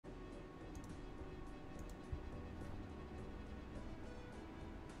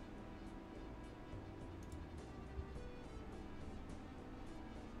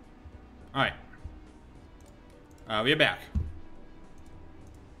Alright. We're back.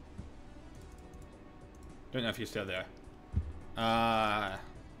 Don't know if you're still there.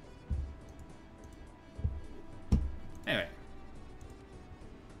 Anyway.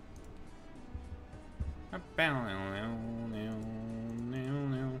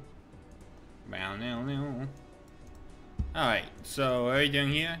 Alright, so what are you doing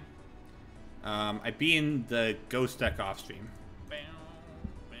here? I beat the ghost deck off stream.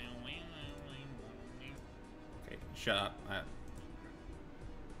 Okay, shut up.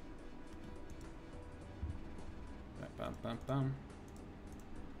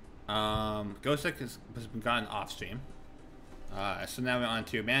 Ghost deck has been gotten off stream. So now we're on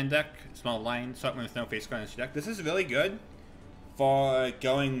to man deck, small line, start with no face card in your deck. This is really good for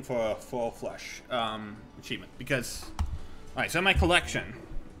going for a full flush achievement because, alright, so in my collection,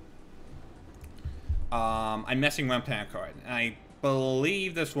 I'm missing one planet card, and I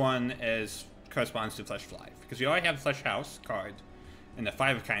believe this one corresponds to Flesh 5 because we already have the Flesh House card and the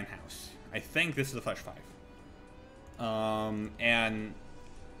 5 of Kind house. I think this is the Flesh 5, and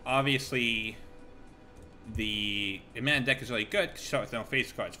obviously. The mana deck is really good because you start with no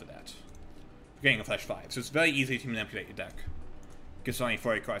face cards for that. For getting a Flesh 5. So it's very easy to manipulate your deck. Because there's only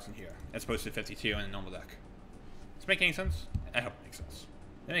 40 cards in here, as opposed to 52 in a normal deck. Does it make any sense? I hope it makes sense.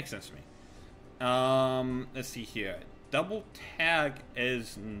 It makes sense to me. Let's see here. Double tag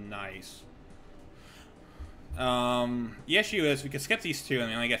is nice. The issue is we could skip these two and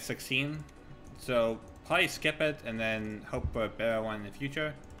we only get 16. So probably skip it and then hope for a better one in the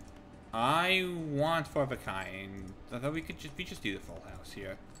future. I want 4 of a kind. I thought we just do the full house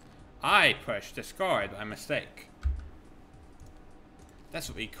here. I pushed discard by mistake. That's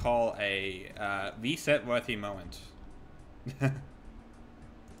what we call a reset worthy moment.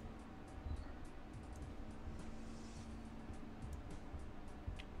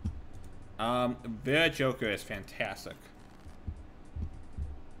 Their Joker is fantastic.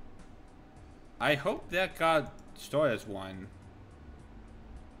 I hope that got stored as one.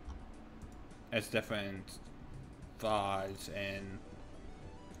 As different thoughts in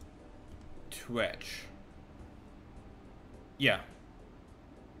Twitch. Yeah.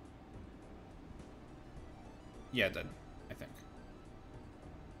 Yeah, it did, I think.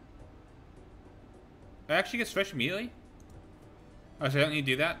 It actually gets switched immediately? Oh, so I don't need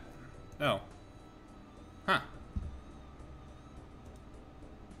to do that? No. Huh.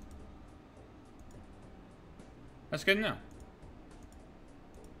 That's good to know.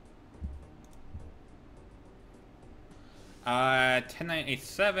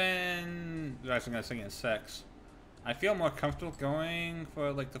 10987. I was gonna sing it in 6. I feel more comfortable going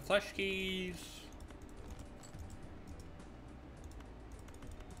for like the flesh keys.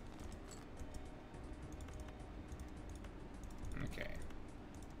 Okay.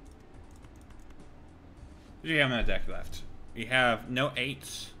 What do we have in the deck left? We have no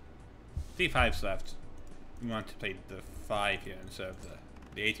 8s. 3 5s left. We want to play the 5 here instead of the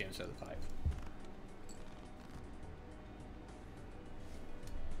 8 here instead of the 5.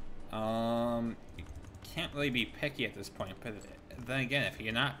 You can't really be picky at this point, but then again, if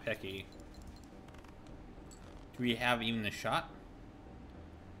you're not picky, do we have even a shot?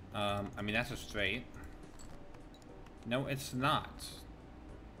 I mean, that's a straight. No, it's not.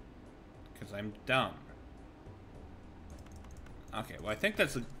 Because I'm dumb. Okay, well, I think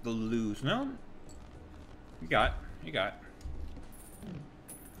that's the lose. No? You got.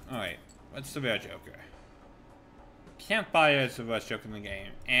 Alright, what's the real Joker? Campfire is the worst joke in the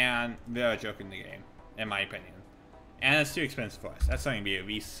game, and the joke in the game, in my opinion. And it's too expensive for us. That's going to be a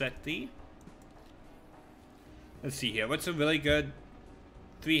reset D. Let's see here. What's a really good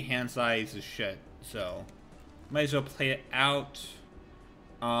 3 hand size is shit, so might as well play it out.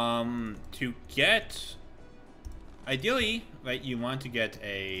 To get, ideally, right, you want to get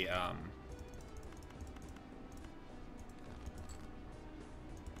a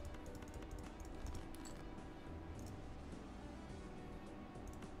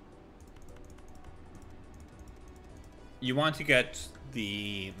you want to get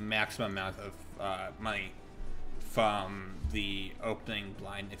the maximum amount of money from the opening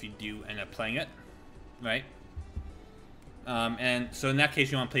blind if you do end up playing it, right? And so in that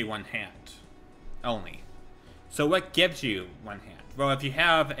case, you want to play 1 hand only. So what gives you 1 hand? Well, if you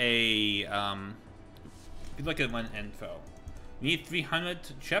have a, if you look at one info, you need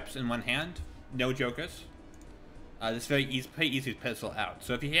 300 chips in 1 hand, no jokers. It's very easy, pretty easy to pencil out.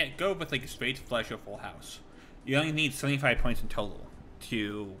 So if you go with like a straight flush or full house, you only need 75 points in total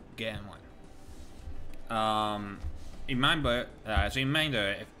to get in 1. Remember, as a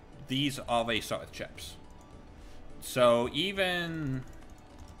reminder, if these always start with chips. So even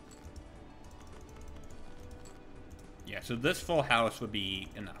Yeah, so this full house would be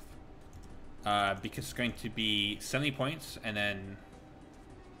enough. Because it's going to be 70 points and then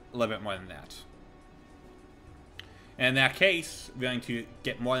a little bit more than that. And in that case, we're going to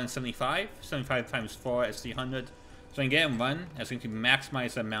get more than 75. 75 times 4 is 300. So I can get in one. That's going to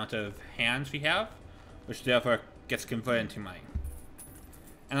maximize the amount of hands we have, which therefore gets converted into money.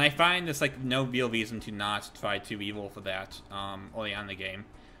 And I find there's like no real reason to not try to reroll for that early on in the game.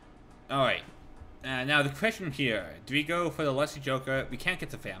 Alright. Now the question here, do we go for the Lusty Joker? We can't get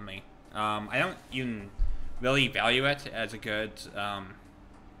the family. I don't even really value it as a good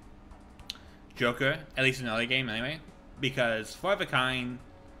Joker, at least in the early game anyway. Because 4 of a kind,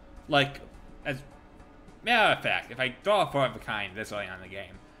 like, as a matter of fact, if I draw a 4 of a kind this early on in the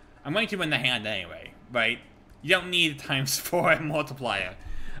game, I'm going to win the hand anyway, right? You don't need times 4 multiplier.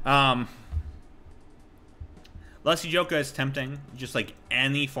 Lusty Joker is tempting, just like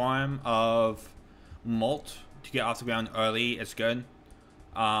any form of molt to get off the ground early is good.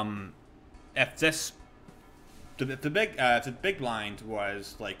 If this, if the big blind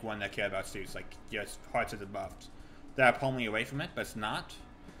was like one that cared about suits, like just hearts of the buffs, that are pulling me away from it, but it's not.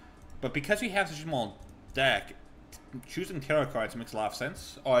 But because we have such a small deck, choosing tarot cards makes a lot of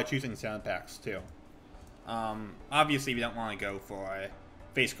sense, or choosing sound packs too. Obviously we don't want to go for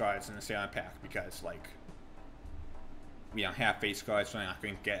face cards in the sound pack because like we don't have face cards, so we're not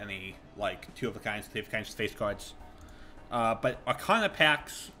going to get any like 2 of a kinds, 3 of a kinds face cards. But Arcana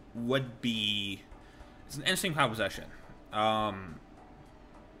packs would be, it's an interesting proposition.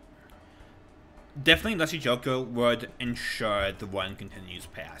 Definitely Lusty Joker would ensure the run continues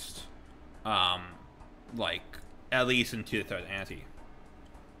past. Like, at least into the 3rd ante.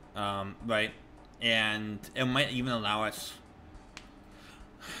 Right? And it might even allow us,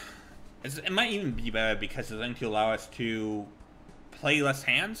 it might even be better because it's going to allow us to play less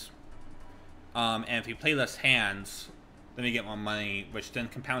hands. And if we play less hands, then we get more money, which then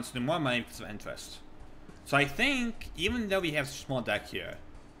compounds to more money because of interest. So I think, even though we have such a small deck here,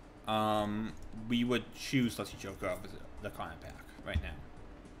 we would choose Lusty Joker over the Arcana pack right now.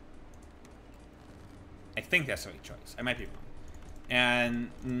 I think that's the right choice. I might be wrong.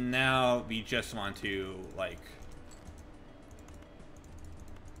 And now we just want to, like,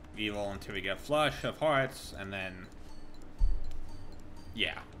 reroll until we get a flush of hearts, and then,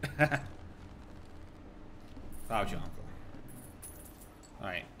 yeah. How's your uncle?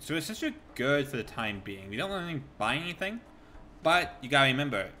 Alright, so it's just good for the time being. We don't really buy anything, but you gotta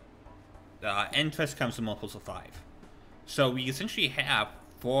remember, interest comes to multiples of 5. So we essentially have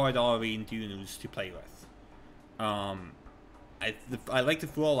 $4 dues to play with. I like the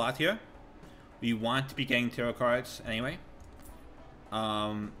Fool a lot here. We want to be getting tarot cards anyway.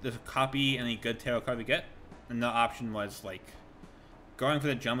 There's a copy any good tarot card we get. And the option was like going for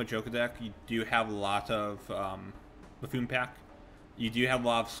the Jumbo Joker deck. You do have a lot of Buffoon pack. You do have a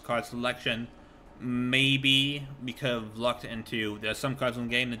lot of card selection. Maybe we could have looked into, there's some cards in the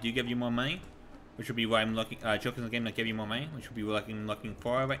game that do give you more money, which would be what I'm looking, Jokers in the game that give you more money, which would be what I'm looking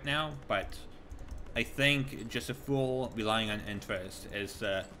for right now. But I think just a Fool relying on interest is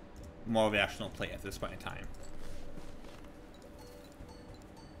the more rational play at this point in time.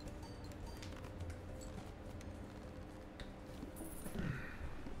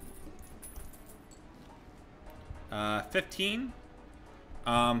 Uh, 15.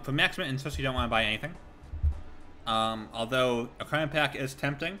 For maximum interest, you don't want to buy anything. Although a Arcana pack is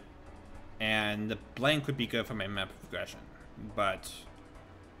tempting, and the blank would be good for my map progression. But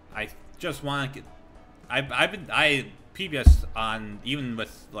I just want to get. I previous on, even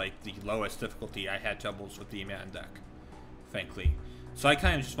with like the lowest difficulty, I had troubles with the man deck, frankly. So I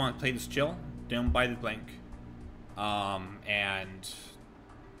kind of just want to play this chill, don't buy the blank, and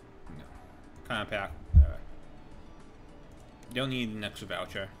Arcana pack. Don't need an extra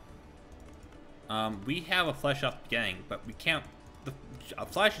voucher. We have a flesh off the beginning, but we can't. A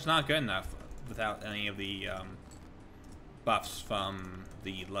flesh is not good enough without any of the buffs from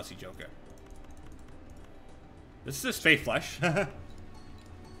the Lusty Joker. This is a straight flesh.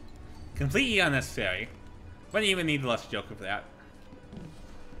 Completely unnecessary. Wouldn't even need the Lusty Joker for that.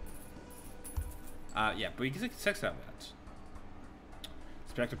 Yeah, but we can get 6 out of that.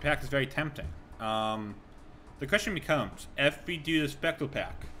 Spectre pack is very tempting. The question becomes, if we do the Spectral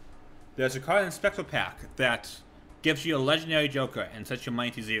pack, there's a card in the Spectral pack that gives you a legendary Joker and sets your money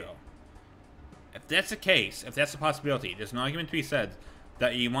to 0. If that's the case, if that's a possibility, there's an argument to be said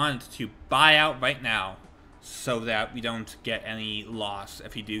that you want to buy out right now so that we don't get any loss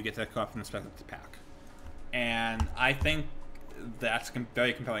if you do get that card from the Spectral pack. And I think that's a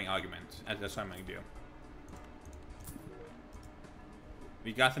very compelling argument, and that's what I'm going to do.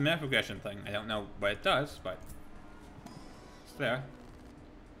 We got the map progression thing. I don't know what it does, but there.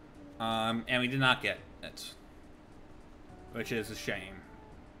 And we did not get it, which is a shame.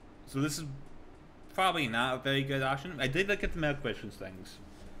 So this is probably not a very good option. I did look at the medical questions things,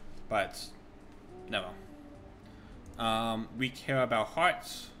 but no. We care about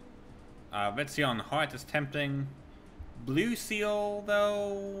hearts. Red seal on the heart is tempting. Blue seal,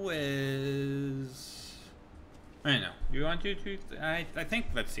 though, is... I don't know. You want to do... I think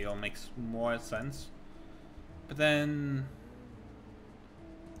red seal makes more sense. But then...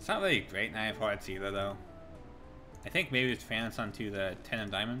 It's not really great, and I have hearts either, though. I think maybe it's advance onto the 10 of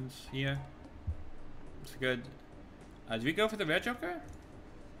diamonds here. It's good. Do we go for the red joker?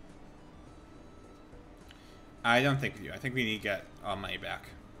 I don't think we do. I think we need to get our money back.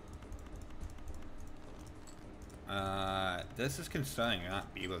 This is concerning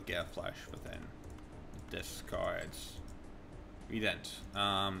not be able to get a flush within discards. We didn't.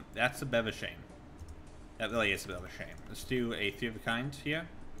 That's a bit of a shame. That really is a bit of a shame. Let's do a 3 of a kind here.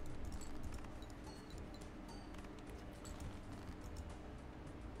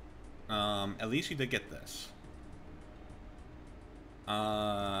 At least we did get this.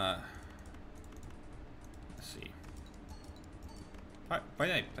 Let's see. Why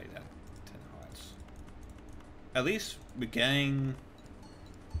did I play that? 10 hearts. At least we're getting...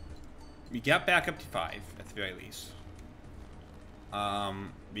 We got back up to 5, at the very least.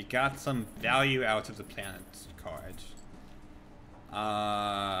 We got some value out of the planet card.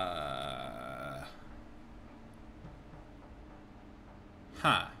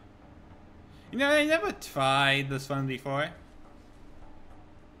 Huh. You know, I never tried this one before.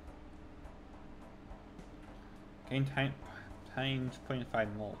 Gain times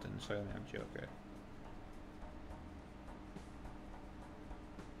 0.5 molten, so I'm Joker.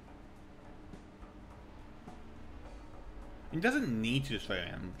 It doesn't need to destroy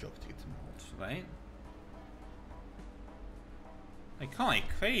an joke to get some molts, right? Like, kind of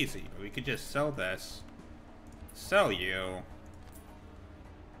like crazy, but we could just sell this. Sell you.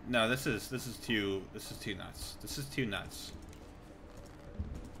 No, this is too nuts. This is too nuts.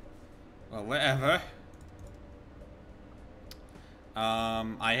 Well, whatever.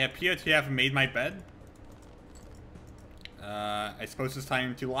 I appear to have made my bed. I suppose it's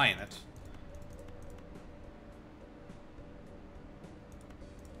time to lie in it.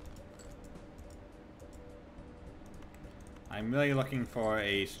 I'm really looking for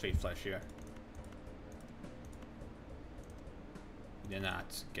a straight flush here. Did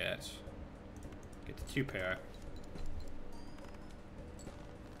not get the 2 pair.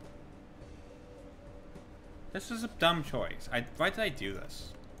 This is a dumb choice. Why did I do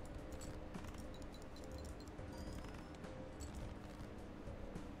this?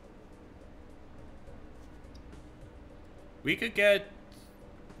 We could get...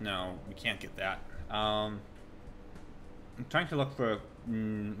 No, we can't get that. I'm trying to look for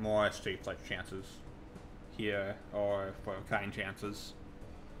more straight flush chances here, or for kind chances.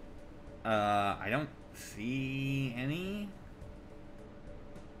 I don't see any.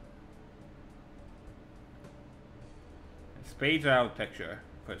 Spades are out of the picture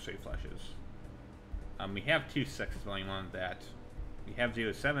for straight flushes. We have 2 6s, only one of that. We have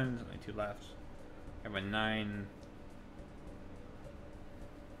 0 7s, only 2 left. We have a 9.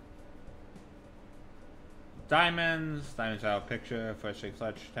 Diamonds out of the picture for a straight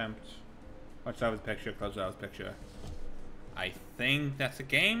flush attempt. Watch out with the picture, close out with the picture. I think that's a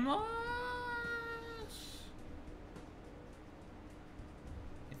game loss?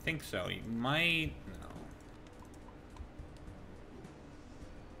 I think so. You might... No.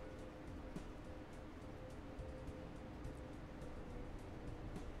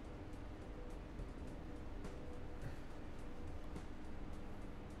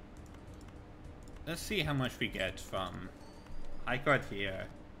 Let's see how much we get from high card here.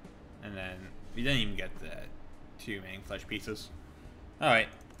 And then we didn't even get the 2 main flesh pieces. Alright.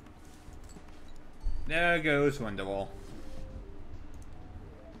 There goes Wonderwall.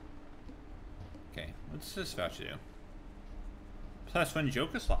 Okay, what's this voucher do? +1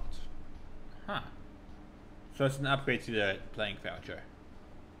 Joker slot. Huh. So it's an upgrade to the playing voucher.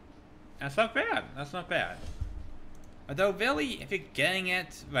 That's not bad. That's not bad. Although really, if you're getting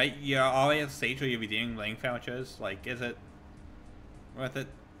it, right, you're already at a stage where you'll be doing playing vouchers. Like, is it worth it?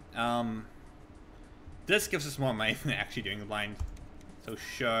 This gives us more money than actually doing the blind, so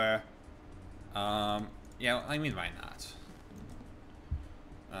sure. Yeah, I mean, why not?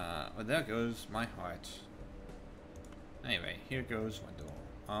 Well, there goes my heart. Anyway, here goes Wendell.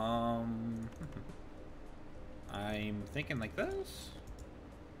 I'm thinking like this.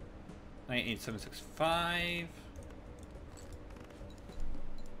 98765.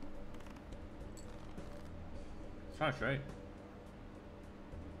 Sounds right.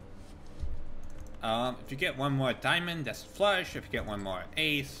 If you get one more diamond, that's a flush. If you get one more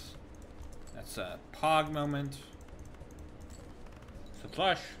ace, that's a pog moment. It's a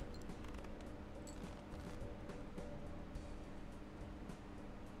flush.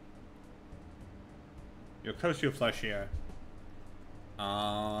 You're close to a flush here.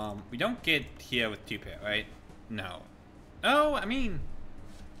 We don't get here with 2-pair, right? No. Oh, I mean...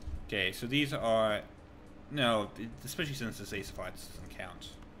 Okay, so these are... No, especially since this ace of hearts doesn't count.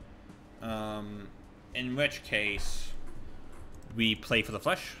 In which case, we play for the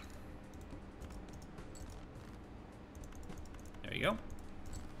flush. There you go.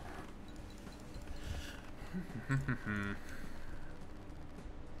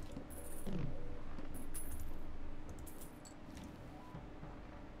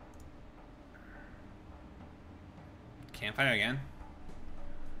 Campfire again.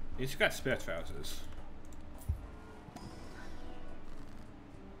 He's got spirit trousers.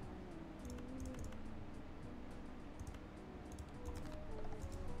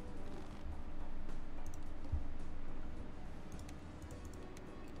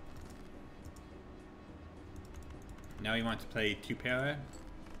 Now you want to play 2-pair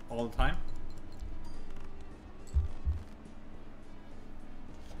all the time?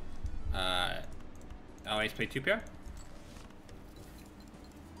 Always play 2-pair?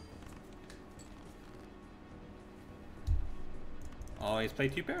 Always play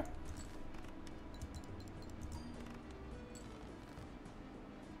 2-pair?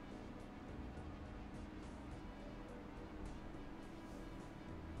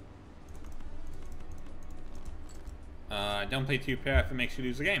 Don't play 2-pair if it makes you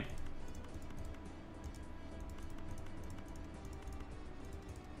lose the game.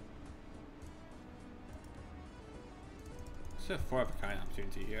 It's a 4-of-a-kind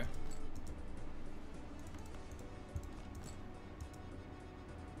opportunity here.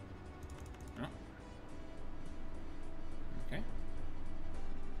 Oh. Okay.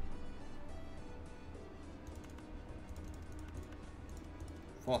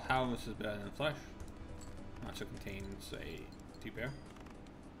 Full house is better than flush. Also contains a 2-pair.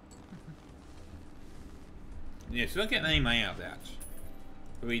 Yeah, so we don't get any money out of that.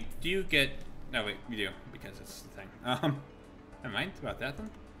 But we do get... No, wait, we do, because it's the thing. Never mind about that then.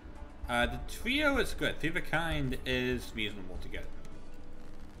 The trio is good. 3-of-a-kind is reasonable to get.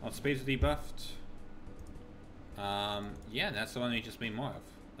 All spades are debuffed. Yeah, that's the one we just made more of.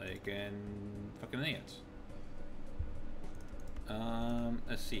 Like, in fucking idiots.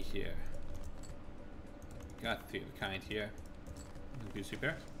 Let's see here. Got 3-of-a-kind here. Do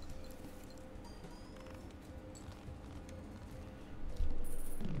super.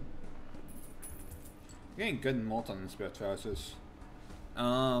 Getting good mult on the spirit trousers.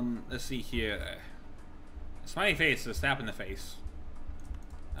 Let's see here. Smiley face, a slap in the face.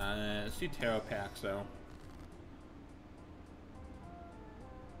 Let's do tarot packs though.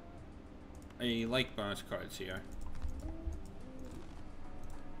 I like bonus cards here.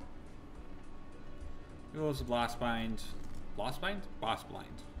 Rules of Boss Bind. Boss Bind? Boss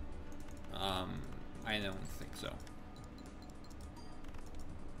Blind. I don't think so.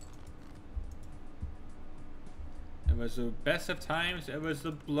 It was the best of times. It was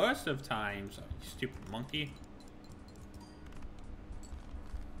the blurst of times. Oh, you stupid monkey.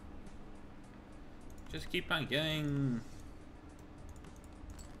 Just keep on getting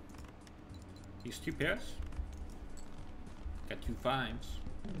these 2 pairs. Got 2 5s.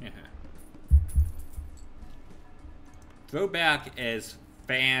 Yeah. Throwback is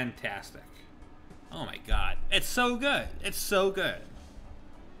fantastic. Oh my god. It's so good. It's so good.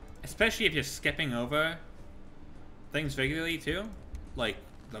 Especially if you're skipping over things regularly too. Like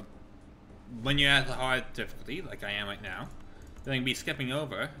when you're at the hard difficulty, like I am right now, then you'll be skipping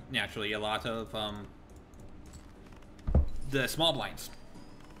over, naturally, a lot of the small blinds.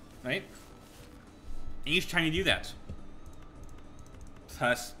 Right? And you're trying to do that.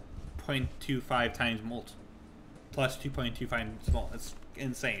 Plus 0.25 times mult. Plus 2.25 small. That's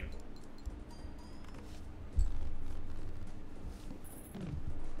insane.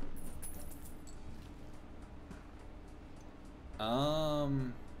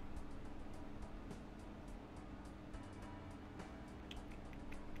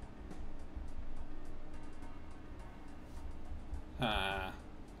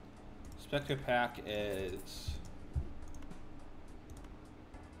 Spectre pack is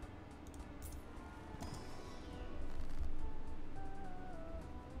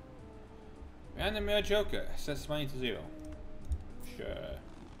Random Mirror Joker, sets money to 0. Sure.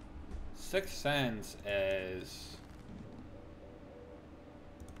 Sixth Sense is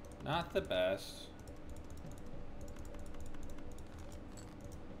not the best.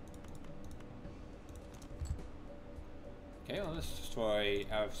 Okay, well, let's destroy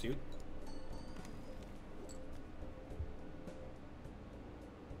out of suit.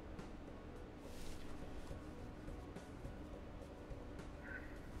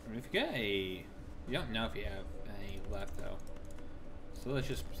 If you get a... You don't know if you have any left, though. So let's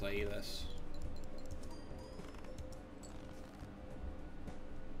just play this.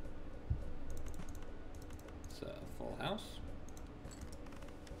 It's a full house.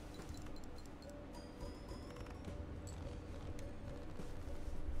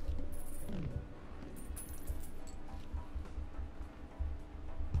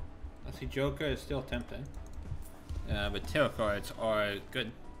 I see Joker is still tempting. But tarot cards are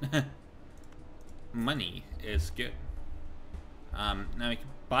good. Money is good. Now we can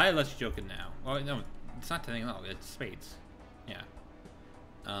buy a Let's Joker now. Oh no, it's not anything at all. It's spades. Yeah.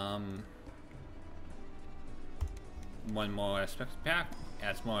 One more specs pack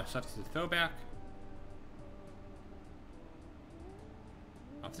adds more stuff to the throwback.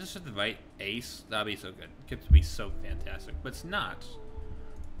 Oh, if this is the right ace, that'd be so good. It could be so fantastic, but it's not.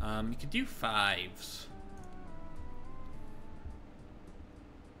 You could do fives.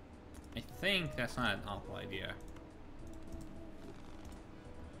 I think that's not an awful idea.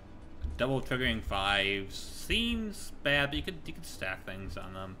 Double triggering fives seems bad, but you could stack things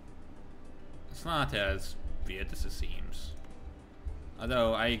on them. It's not as weird as it seems.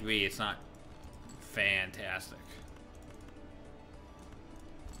 Although I agree, it's not fantastic.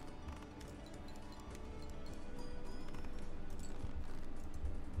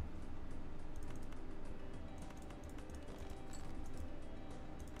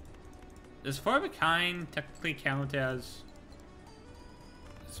 Does four of a kind technically count as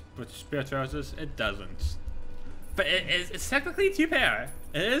spirit roses? It doesn't. But it's technically two pair.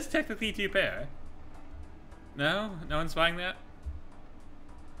 It is technically two pair. No? No one's buying that?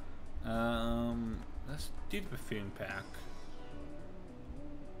 Let's do the buffoon pack.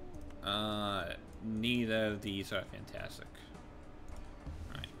 Neither of these are fantastic.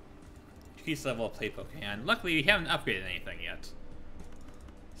 Alright. Increase level of play Pokemon. Luckily we haven't upgraded anything yet.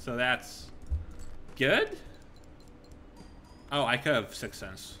 So that's good? Oh, I could have Sixth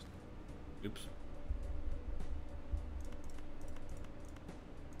Sense. Oops.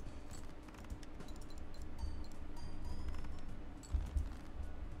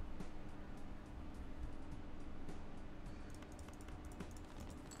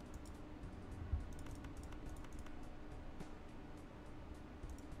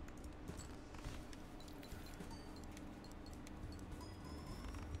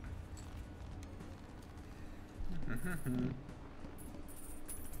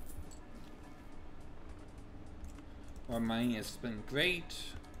 Our money has been great.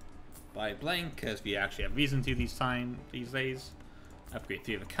 Buy blank because we actually have reason to these days. Upgrade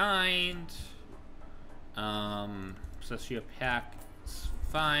 3 of a kind. Celestial pack is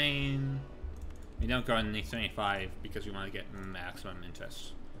fine. We don't go on the 75 because we want to get maximum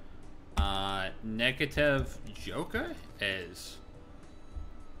interest. Negative Joker is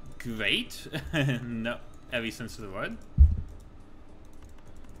great. No, every sense of the word.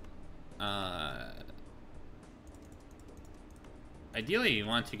 Ideally, you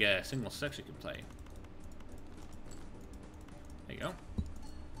want to get a single six you can play. There you go.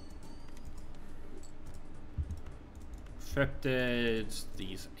 Cryptids,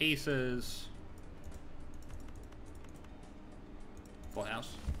 these aces. Full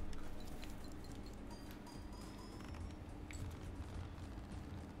house.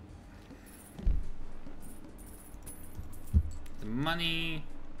 The money.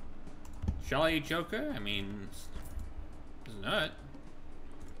 Jolly Joker, I mean, doesn't hurt.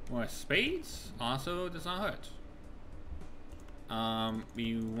 More spades also does not hurt.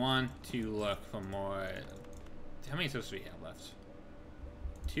 We want to look for more. How many subs do we have left?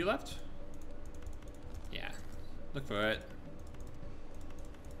 2 left? Yeah. Look for it.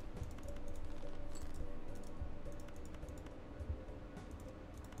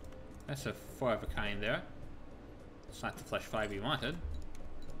 That's a 4 of a kind there. It's not the flesh 5 we wanted.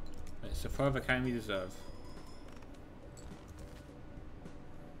 But it's a 4 of a kind we deserve.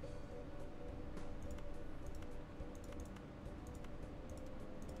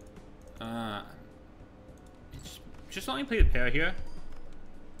 Just let me play the pair here.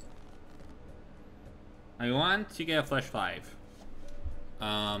 I want to get a flesh 5.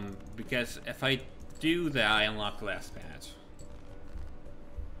 Because if I do that, I unlock the last planet.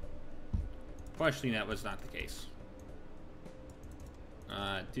 Fortunately, that was not the case.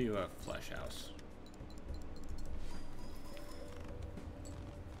 Do a flesh house.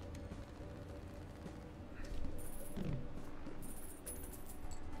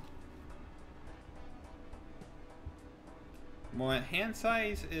 more hand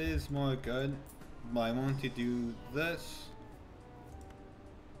size is more good, but I want to do this.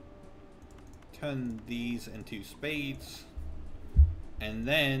 Turn these into spades, and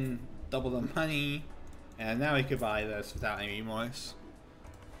then double the money, and now we could buy this without any remorse.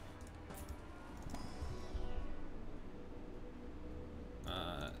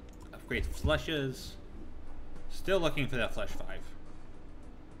 Upgrade flushes. Still looking for that flush 5.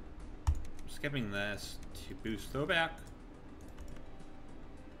 Skipping this to boost throwback.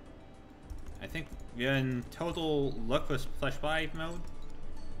 I think we're in total look for flush 5 mode.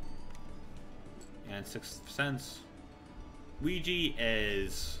 And 6%. Ouija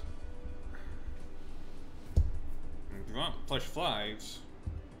is drop flush 5s.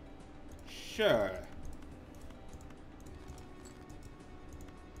 Sure.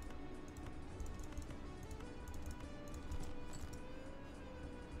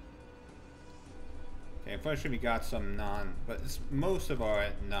 Okay, unfortunately we got some but most of our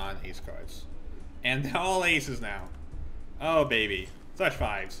non-ace cards. And they're all aces now. Oh baby. Flush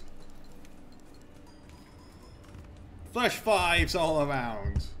 5s. Flush 5s all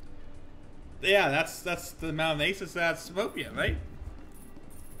around. Yeah, that's the amount of aces that's Phobia, right?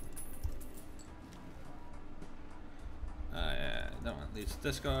 Yeah, don't want these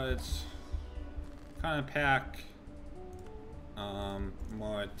discards. Kind of pack.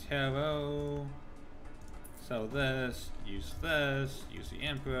 More tarot. Sell this. Use this. Use the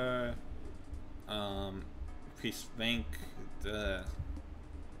Emperor. Increase rank.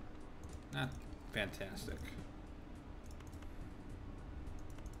 Not fantastic.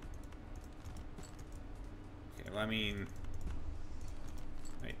 Okay, well, I mean,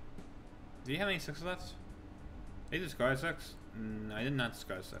 wait. Do you have any 6 left? Did you discard 6? No, I did not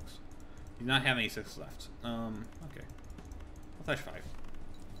discard 6. Do not have any 6 left. Okay. I'll flash 5.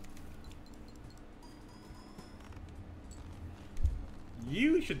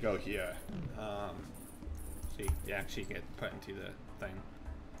 You should go here. So you actually get put into the thing.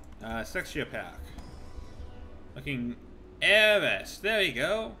 6-year pack. Looking Eris. There you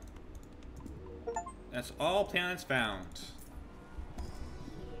go. That's all planets found.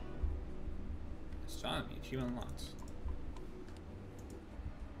 Astronomy, achievement unlocked.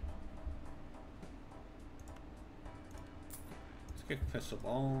 Let's get crystal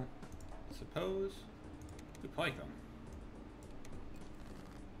ball. I suppose. Good polychrome.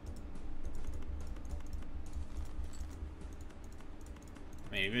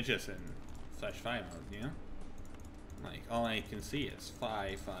 Maybe we're just in flash 5 mode, you know? Like, all I can see is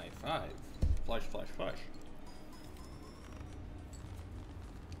 5, 5, 5. Flush, flush, flush.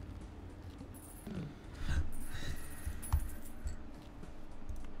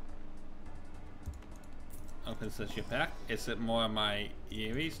 Open such a pack. Is it more of my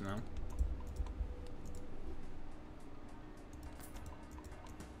Eries? No.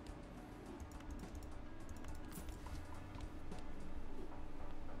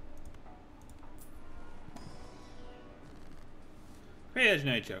 Create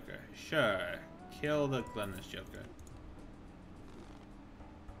legendary Joker. Sure. Kill the Glennis Joker.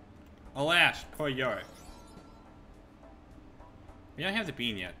 Alas, poor Yorick. We don't have the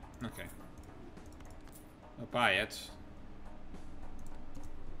bean yet. Okay. I'll buy it.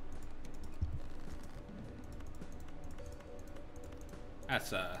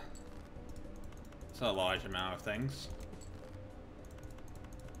 That's a large amount of things.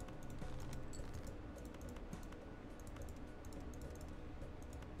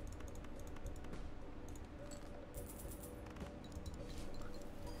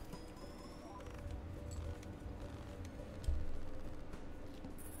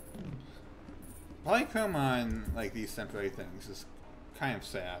 Polychrome on like these temporary things is kind of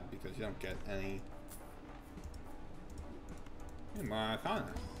sad because you don't get any more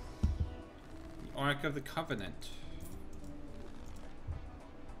Arcana. The Ark of the Covenant.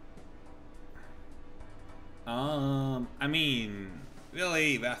 I mean,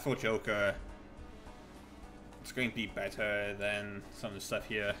 really, Wrathful Joker. It's going to be better than some of the stuff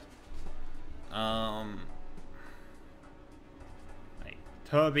here.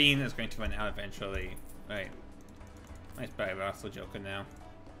 Turbine is going to run out eventually. Right. Nice buy Wrathful Joker now.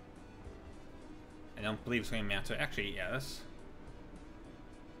 I don't believe it's going to matter. Actually, yes.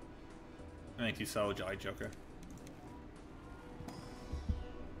 I'm going to sell Jolly Joker.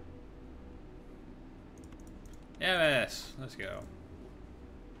 Yes, let's go.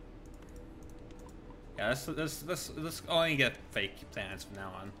 Yeah, let's only get fake planets from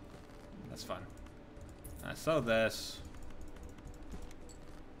now on. That's fun. Sell this.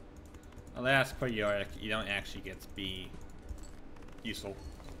 Alas, for Yorick, you don't actually get to be useful.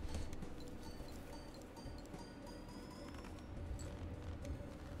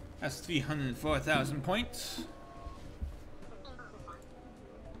 That's 304,000 points.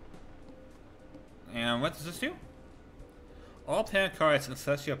 And what does this do? All player cards and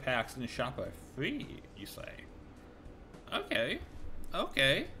celestial packs in the shop are free, you say. Okay.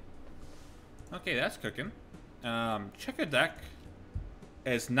 Okay. Okay, that's cooking. Check a deck.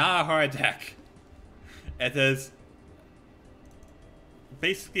 It's not a hard deck. It is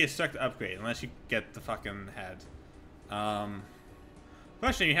basically a strict upgrade, unless you get the fucking head.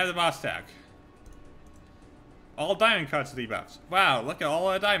 Question, you have the boss tag. All diamond cards are debuffs. Wow, look at all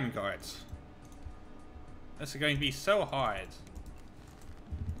our diamond cards. This is going to be so hard.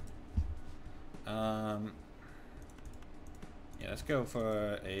 Yeah, let's go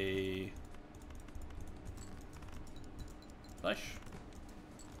for a flush.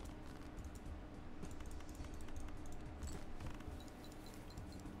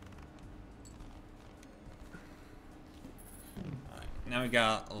 Alright, now we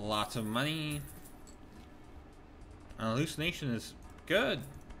got lots of money. Hallucination is good.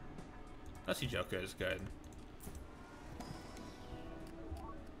 Lusty Joker is good.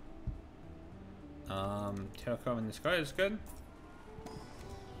 Tail Carbon in the Sky is good.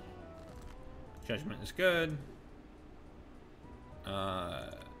 Judgment is good.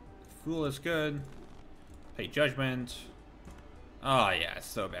 Fool is good. Pay Judgment. Oh yeah, it's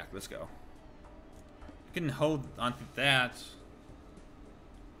so back. Let's go. You can hold onto that.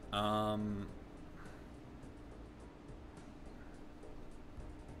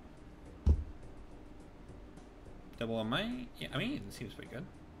 Double on my. Yeah, I mean, it seems pretty good.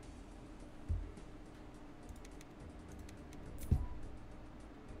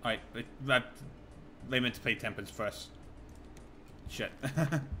 Alright, they meant to play Tempest first. Shit.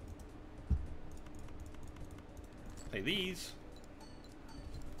 Play these.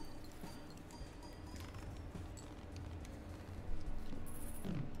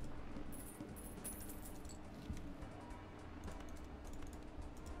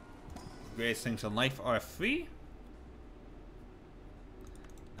 Greatest things in life are free.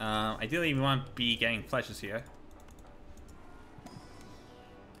 Ideally, we want to be getting flashes here.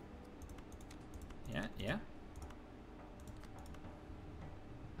 Yeah, yeah.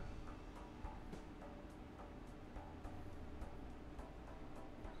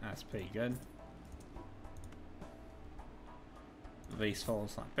 That's pretty good. Vaceful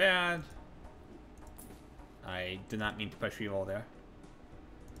is not bad. I did not mean to push reroll there.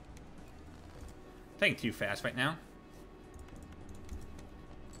 Playing too fast right now.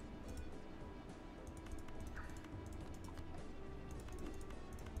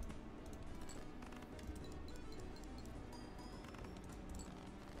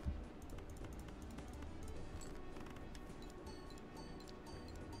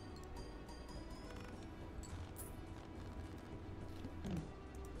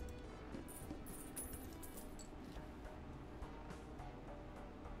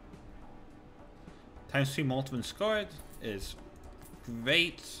 Times 2 multiple when scored is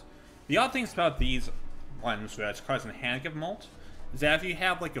great. The odd things about these ones where it's cards in hand give mult is that if you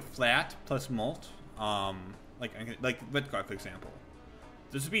have like a flat plus mult, like red card for example,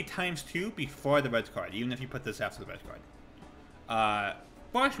 this would be times 2 before the red card, even if you put this after the red card.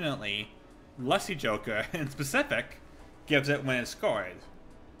 Fortunately, Lusty Joker in specific gives it when it's scored,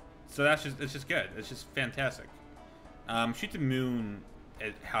 so it's just good. It's just fantastic. Shoot the Moon,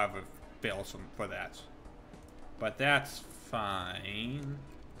 however, fails for that, but that's fine.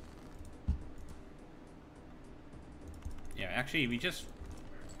 Yeah, actually, we just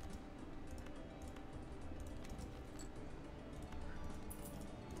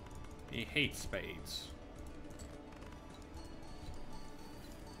he hates spades.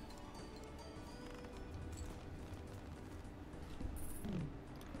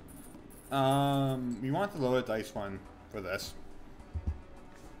 We want the lower dice one for this.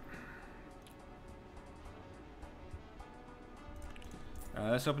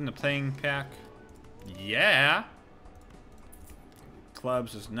 Let's open the playing pack. Yeah.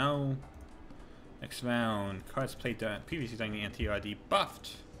 Clubs is no. Next round. Cards played previously during the anti are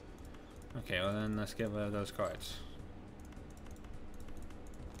debuffed. Okay, well then let's give those cards.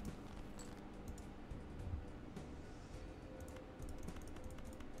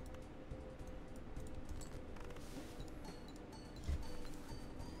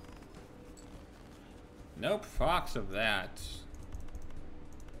 No procs of that.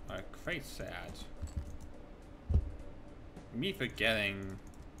 Are quite sad. Me forgetting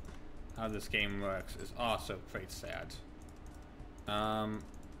how this game works is also quite sad. I'm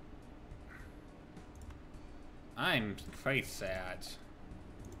quite sad.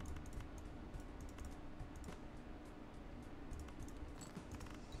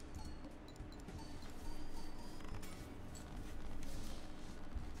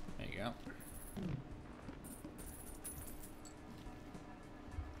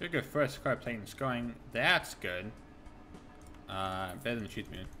 You're good first card playing scoring. That's good. Better than shoot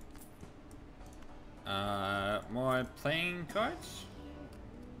moon. More playing cards?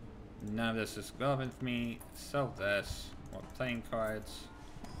 None of this is relevant for me. Sell this. More playing cards.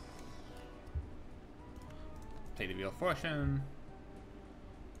 Play the Wheel of Fortune.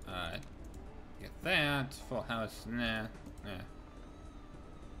 Get that. Full house. Nah.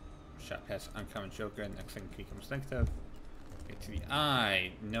 Shot past Uncommon Joker. Next thing become Instinctive. Get to the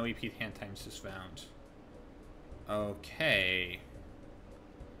eye. No repeat hand times this round. Okay.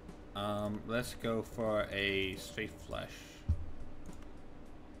 Let's go for a straight flush.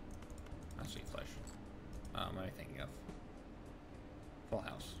 Not straight flush. What am I thinking of? Full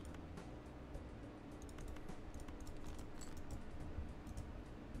house.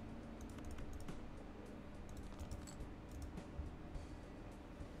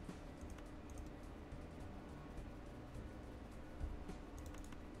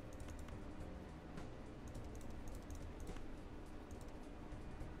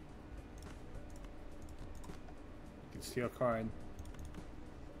 Steal a card.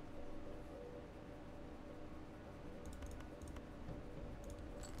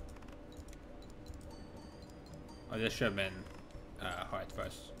 Oh, this should have been hard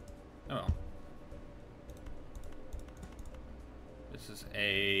first. Oh well. This is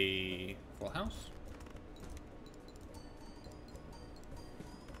a full house.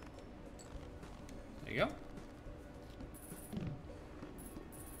 There you go.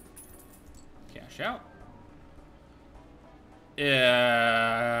 Cash out.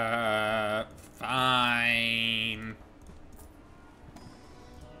 Yeah, fine.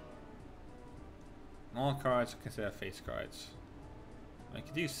 All cards are considered face cards. I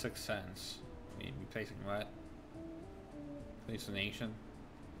could do 6 cents. Maybe replacing what? Hallucination.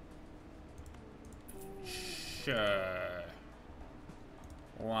 Sure.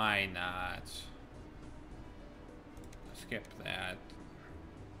 Why not? Skip that.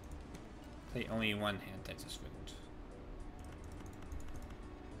 Play only one hand types of food.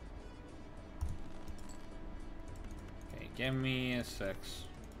 Give me a 6.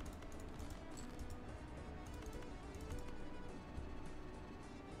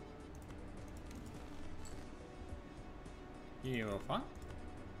 You will fun.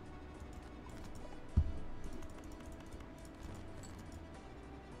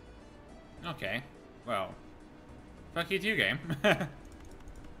 Okay. Well, fuck you too, game.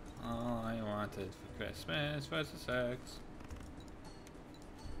 All I wanted for Christmas was a 6.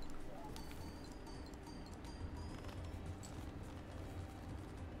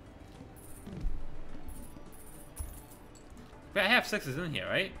 But I have 6s in here,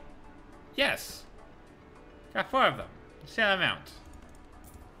 right? Yes. Got 4 of them. Same amount.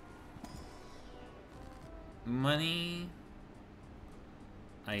 Money.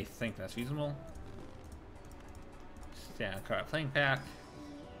 I think that's reasonable. Standard card playing pack.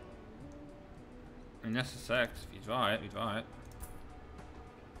 And that's a 6. If you draw it, you draw it.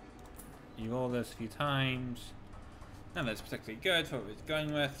 You roll this a few times. None of that's particularly good for what we're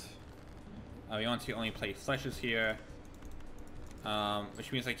going with. We want to only play flushes here.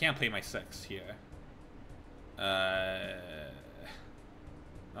 Which means I can't play my 6 here. Oh.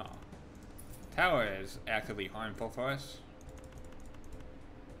 Tower is actively harmful for us.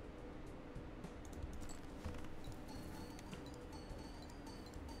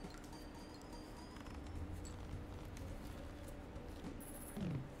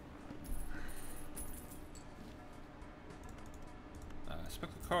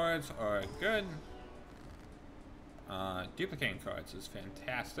 Spectral cards are good. Duplicating cards is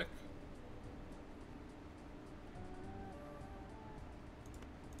fantastic.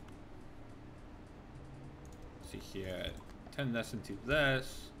 See here, turn this into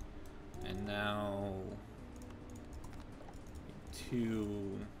this, and now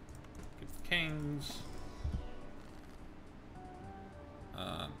 2 good kings.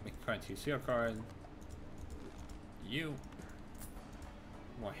 Make a card into seal card. You.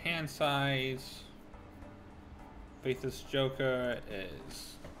 More hand size. Faithless Joker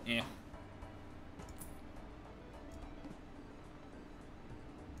is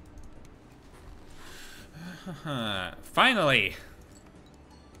finally!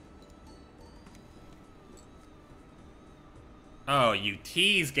 Oh, you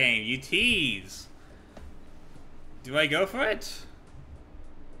tease, game. You tease. Do I go for it?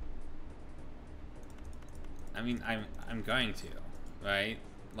 I mean, I'm going to, right?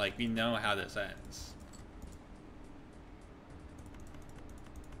 Like, we know how this ends.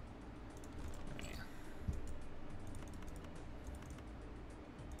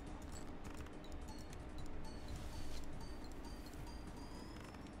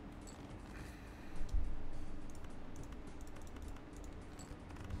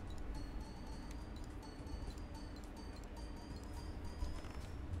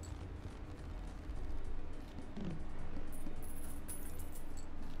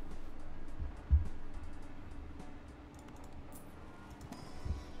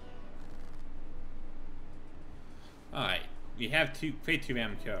 we have play two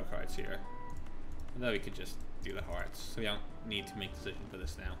random tarot cards here. Although we could just do the hearts, so we don't need to make a decision for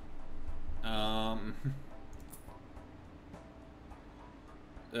this now.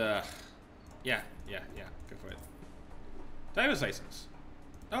 Yeah, go for it. Driver's license.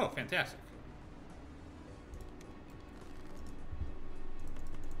 Oh, fantastic.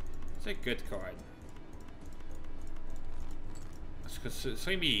 It's a good card. It's going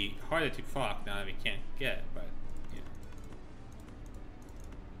to be harder to fuck now that we can't get it, but yeah.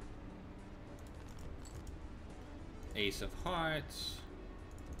 Ace of Hearts.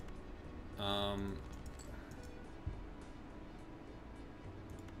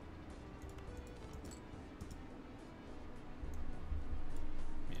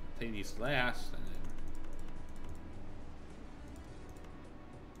 Play these last, and then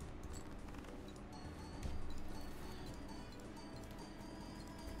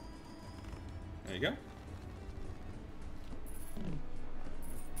there you go.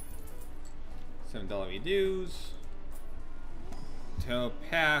 $7 reduce. Toe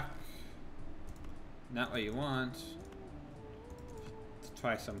pack. Not what you want.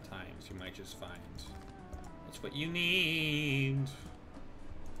 Try sometimes. You might just find that's what you need.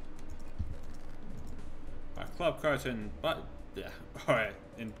 Club cards and alright,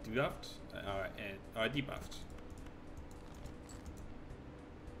 and debuffed, and debuffed.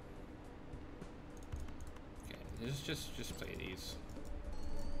 Okay, just play these.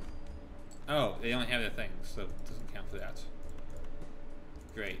 Oh, they only have their things, so it doesn't count for that.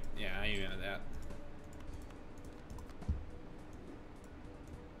 Great, yeah, I remember that.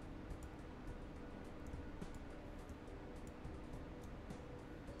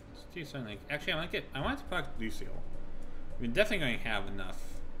 Do something like, actually, I want to plug Lucille. We're definitely going to have enough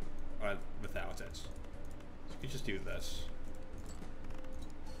without it. So we could just do this.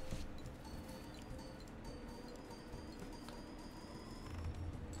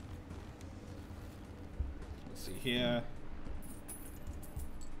 Let's see here.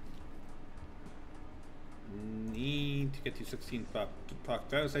 Need to get to 16 park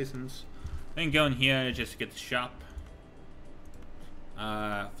driver's license. I can go in here just to get the shop.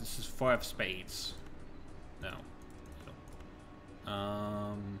 This is 4 of spades. No.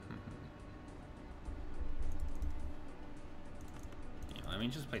 Yeah, I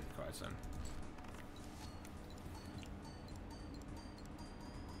mean, just play the cards then.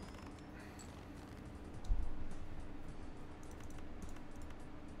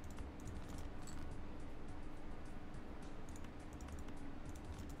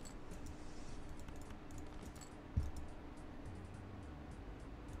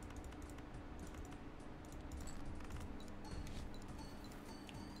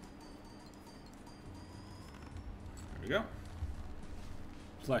 There we go.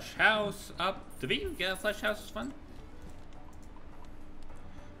 Flush house up. Did we even get a flush house? Is fun.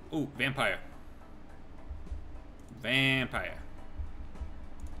 Ooh, vampire. Vampire.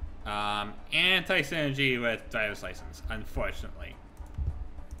 Anti-synergy with driver's license, unfortunately.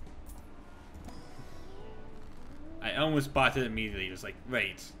 I almost bought it immediately. It was like,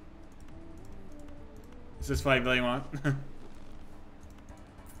 wait. Is this what I really want?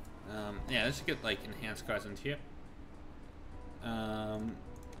 Yeah, let's get like enhanced cards into here.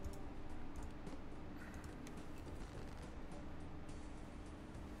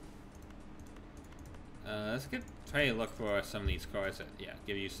 Let's try to look for some of these cards that, yeah,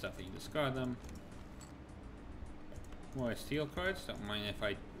 give you stuff that you discard them. More steel cards, don't mind if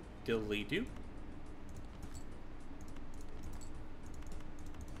I diddly do.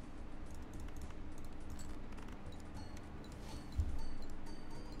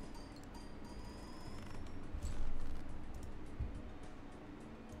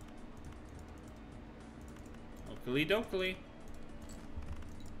 Oakley dokley.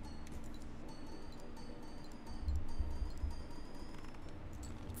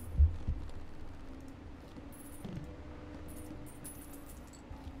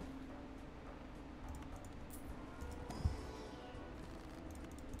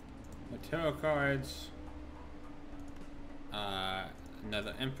 Tarot cards.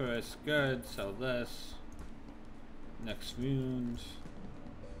 Another Empress, good. Sell this. Next wound.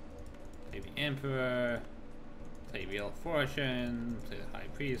 Play the Emperor. Play Wheel of Fortune. Play the High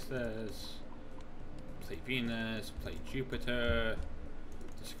Priestess. Play Venus. Play Jupiter.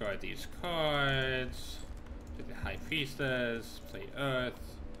 Discard these cards. Play the High Priestess. Play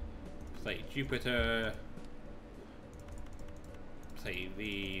Earth. Play Jupiter. Play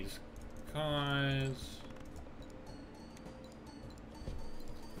these cards.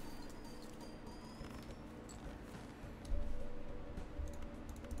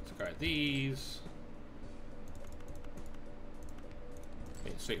 Discard these.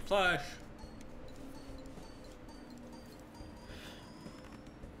 straight flush.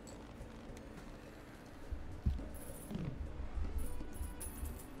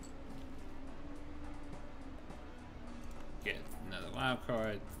 Get another wild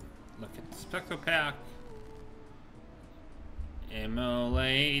card. Look at the Spectral Pack.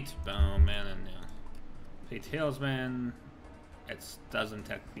 Immolate. Boom, and a new. Play Tailsman. It doesn't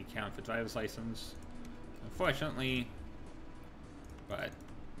technically count for driver's license, unfortunately. But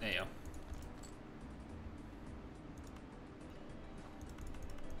there you go.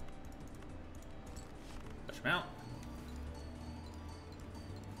 Push him out.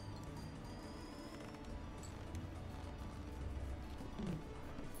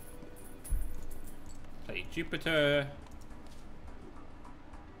 Play Jupiter.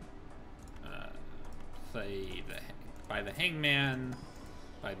 Play by the Hangman.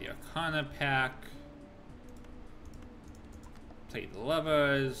 By the Arcana pack. Play the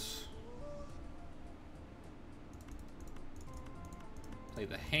Lovers. Play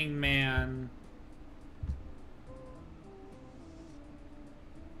the Hangman.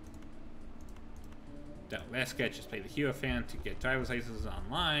 Don't risk it, just play the Hierophant to get driver's licenses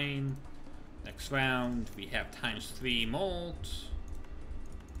online. Next round, we have ×3 molt.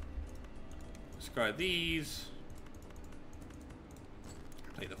 Discard these.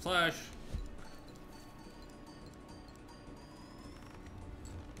 Play the Flush.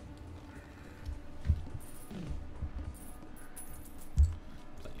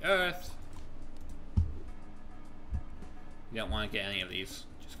 Play Earth. You don't want to get any of these.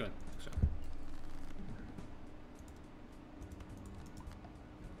 Just go ahead.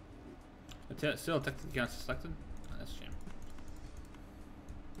 Still technically counts as selected? Oh, that's a shame.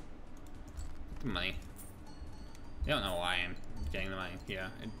 The money. I don't know why I'm getting the money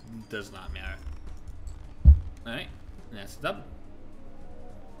here. It does not matter. Alright, and that's the double.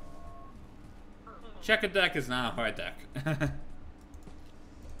 Checker deck is not a hard deck.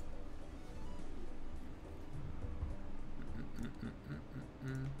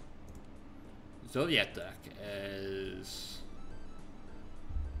 Zodiac deck is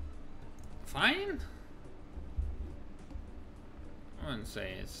fine. I wouldn't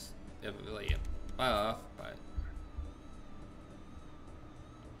say it's really a buff, but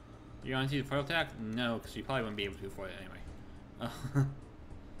you want to do the photo attack? No, because you probably wouldn't be able to afford it anyway.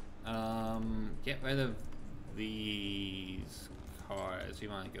 Get rid of these cards. You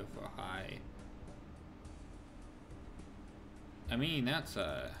want to go for a high. I mean, that's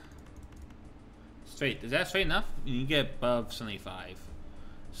straight. Is that straight enough? You get above 75.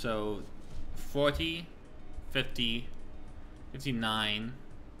 So 40, 50, 59,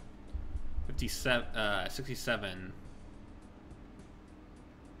 57, 67,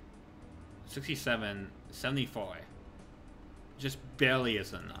 67, 74. Just barely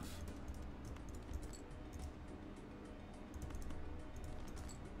isn't enough.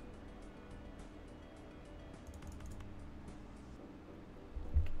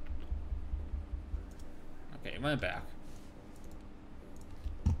 Okay, run it back.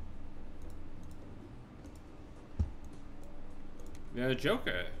 We have a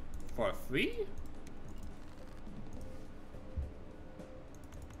Joker for free?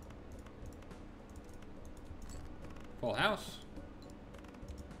 Full house.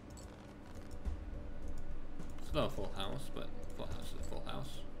 It's not a full house, but full house is a full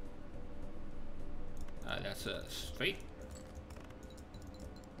house. That's a straight.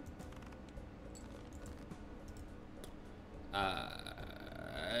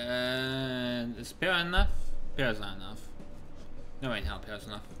 And is pair enough? Pair's not enough. No, right now, pair's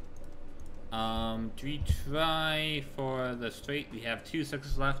enough. Do we try for the straight? We have 2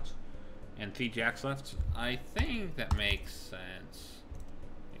 6s left and 3 jacks left. I think that makes sense.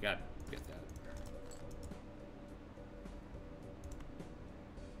 You gotta get that.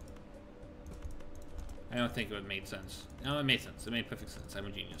 I don't think it would make sense. No, it made sense. It made perfect sense. I'm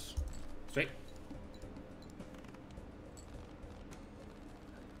a genius. Straight.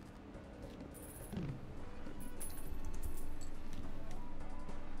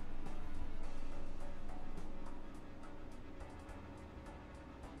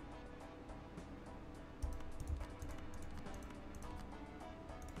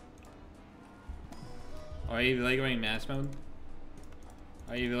 Are you really going Madness mode?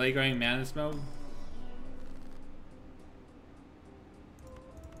 Are you really going Madness mode?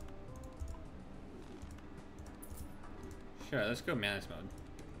 Sure, let's go Madness mode.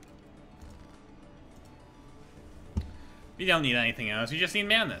 We don't need anything else, we just need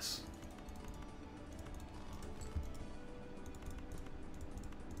Madness.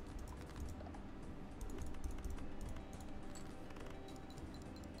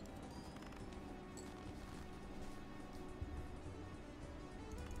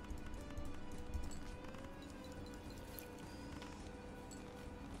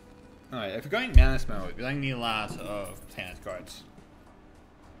 Alright, if you're going Manus mode, you're going to need a lot of planet cards.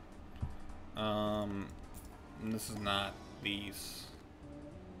 And this is not these.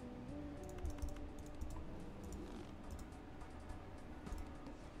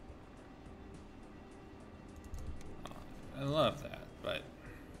 I love that, but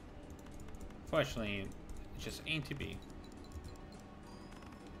fortunately, it just ain't to be.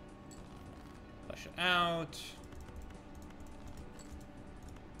 Flush it out.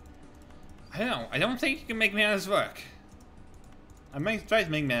 I don't think you can make Manus work. I might try to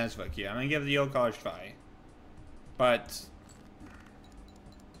make Manus work here. I'm gonna give the old college try. But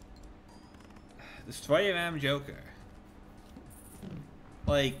destroy your Ram Joker.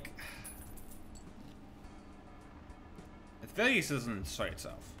 Like, at very least it doesn't destroy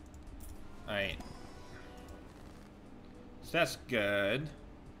itself. Alright. So that's good.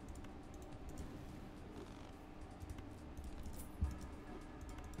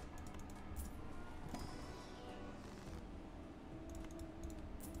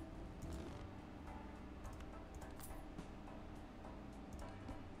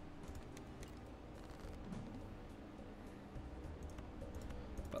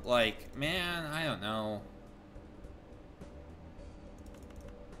 Like, man, I don't know.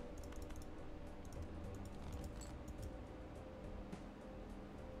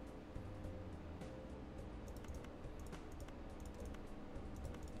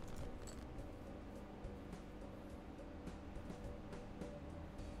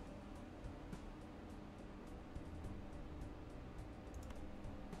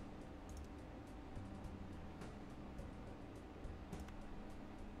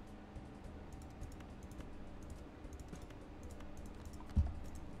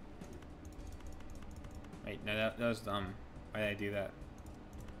 Wait, no, that was dumb. Why did I do that?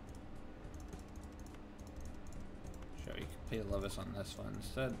 Sure, you can play Levis on this one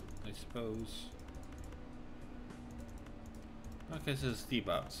instead, I suppose. Okay, this is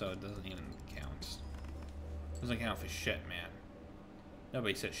debuff, so it doesn't even count. Doesn't count for shit, man.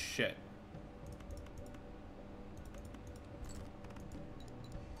 Nobody says shit.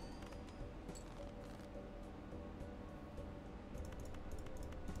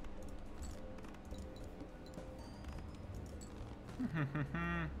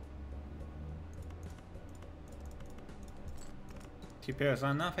 Two pairs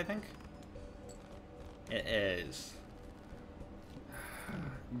not enough, I think. It is.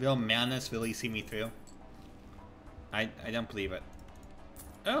 Will Manus really see me through? I don't believe it.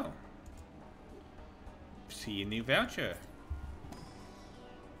 Oh. See a new voucher.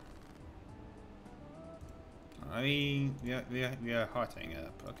 We are hearting it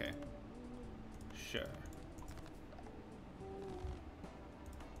up. Okay. Sure.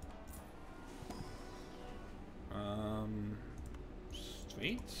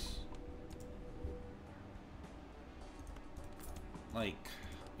 Streets? Like,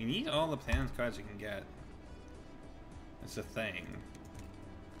 you need all the planet cards you can get. That's the thing.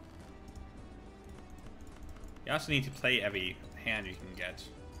 You also need to play every hand you can get.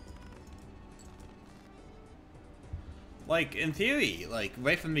 Like, in theory, like,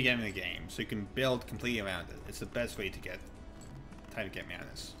 right from the beginning of the game, so you can build completely around it. It's the best way to get, try to get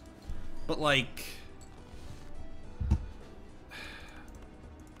Manus. But, like,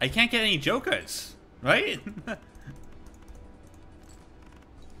 I can't get any Jokers, right?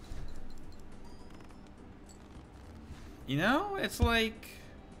 You know, it's like,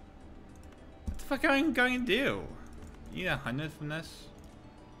 what the fuck am I going to do? You need 100 from this?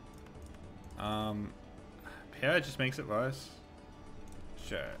 Pair just makes it worse.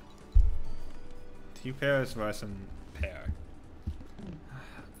 Sure. Two pairs worse than pair.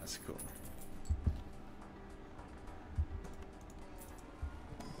 That's cool.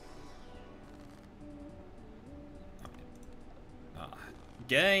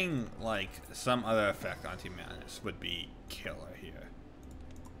 Getting, like, some other effect onto Manus would be killer here.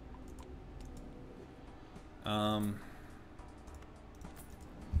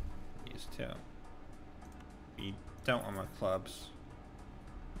 These two. We don't want more clubs.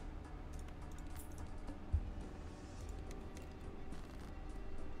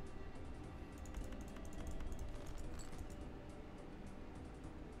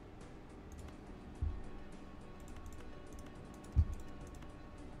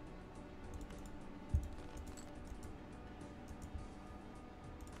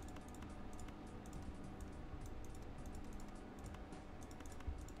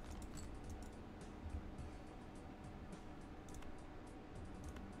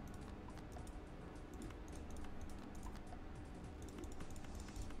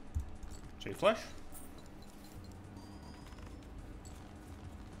 J Flush.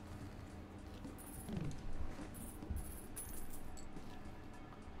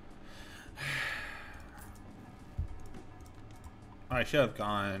 I should have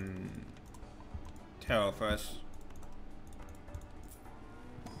gone tarot first.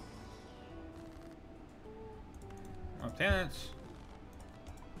 More planets.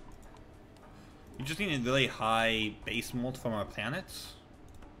 You just need a really high base mold from our planets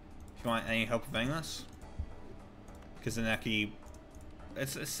if you want any help preventing this. Because then that could...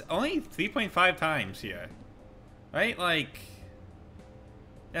 It's only 3.5 times here. Right? Like...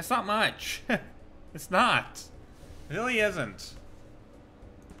 That's not much. It's not. It really isn't.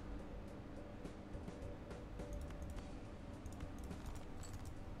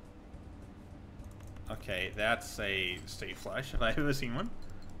 Okay, that's a state flush, if I've ever seen one.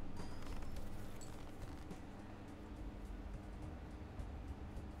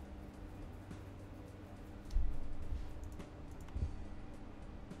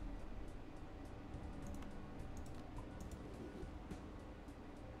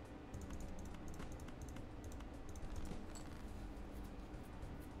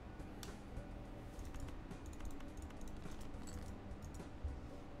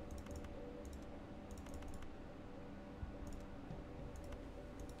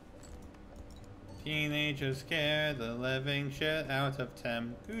 Teenagers scare the living shit out of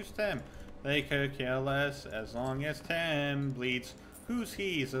Tim. Who's Tim? They could care less as long as Tim bleeds. Who's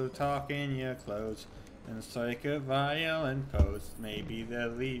he? So talk in your clothes and strike a violent pose. Maybe they'll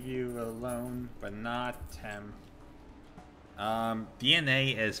leave you alone, but not Tim.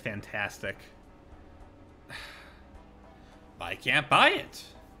 DNA is fantastic. But I can't buy it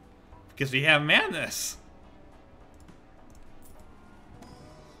because we have madness.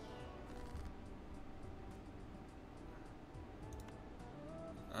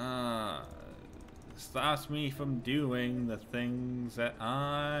 Stops me from doing the things that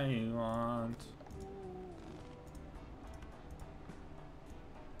I want.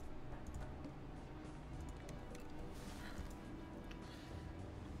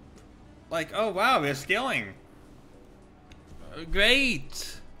 Like, oh wow, we're scaling.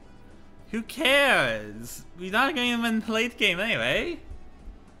 Great. Who cares? We're not going to win the late game anyway.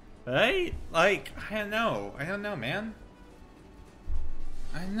 Right? Like, I don't know. I don't know, man.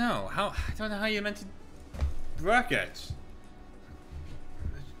 I don't know. I don't know how you're meant to work it.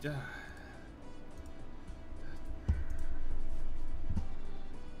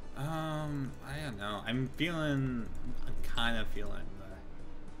 I don't know. I'm kind of feeling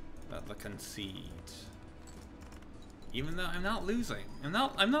the conceit. Even though I'm not losing. I'm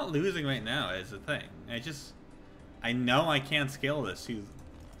not losing right now is the thing. I know I can't scale this. You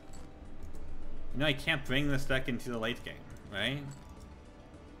know I can't bring this deck into the late game, right?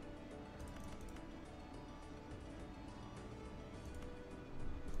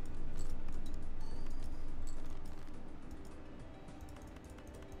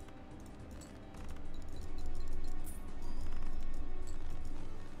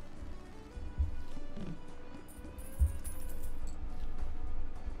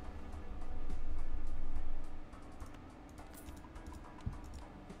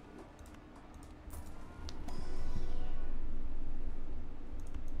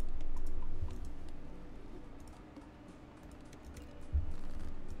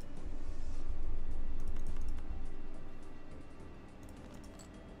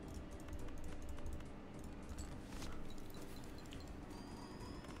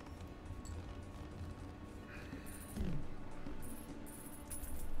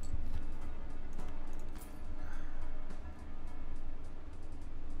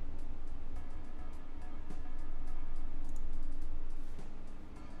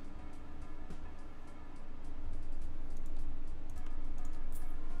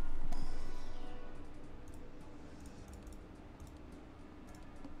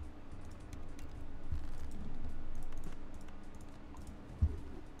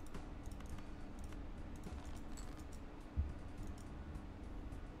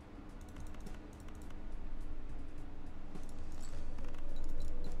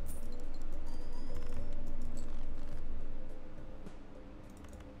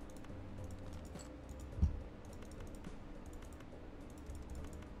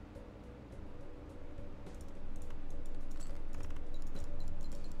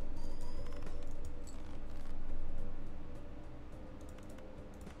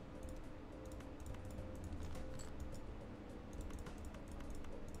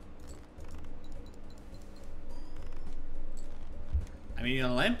 I mean, you're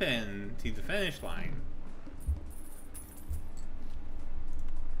limping to the finish line.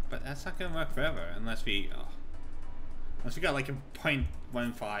 But that's not gonna work forever unless we got like a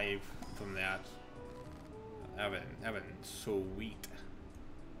 0.15 from that. That would sweet.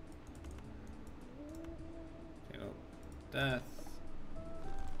 Okay, oh, death.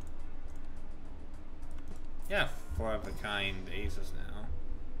 Yeah, 4 of a kind aces now,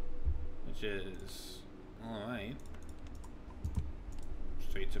 which is alright.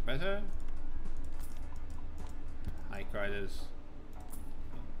 Streets are better. High card is.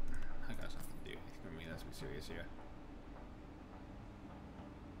 I got something to do. I mean, let's be serious here.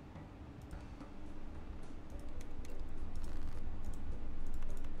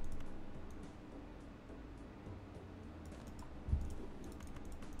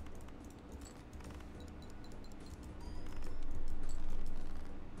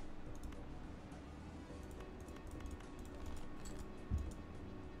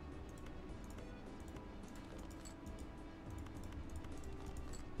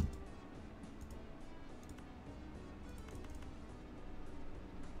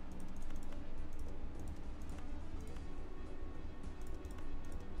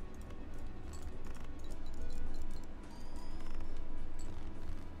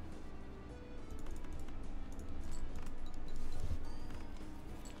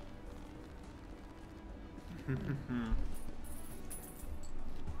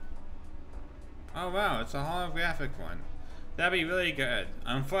 Oh wow, it's a holographic one. That'd be really good.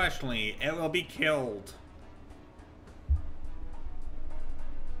 Unfortunately, it will be killed.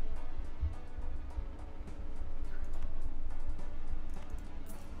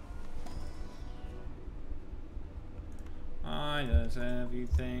 Why does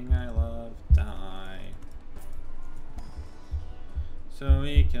everything I love die? So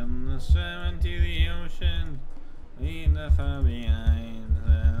we can swim into the ocean, leave the fire behind,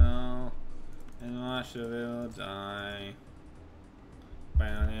 and watch the will die.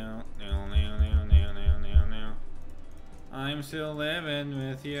 I'm still living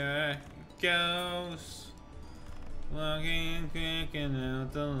with your ghost, looking and kicking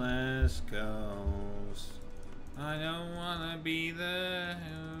out the last ghost. I don't wanna be the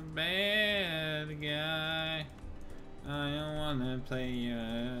bad guy. I don't wanna play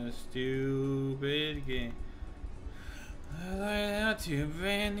a stupid game. I light out to a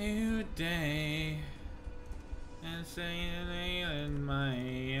brand new day and sing in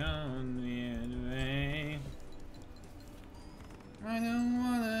my own weird way. I don't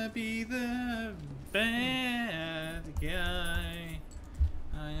wanna be the bad guy.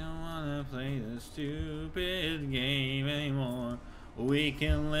 I don't wanna play the stupid game anymore. We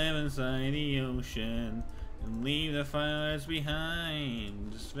can live inside the ocean and leave the fires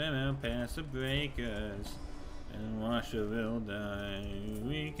behind. Just swim out past the breakers and watch the will die.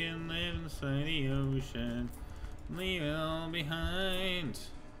 We can live inside the ocean, leave it all behind.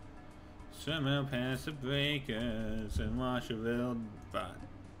 Swim out past the breakers and watch the will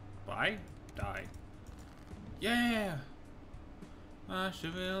die. Yeah! Watch the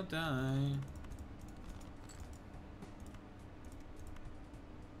will die.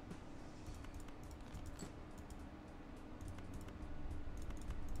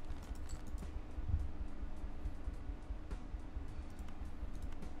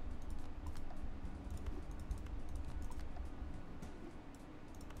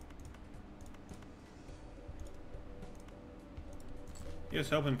 He was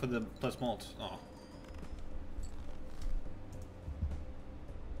hoping for the plus malt. Oh.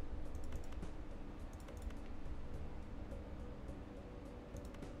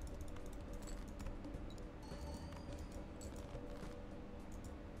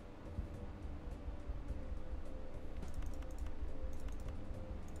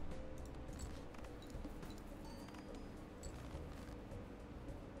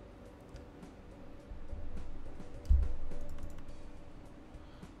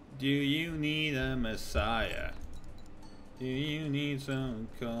 Do you need a messiah? Do you need some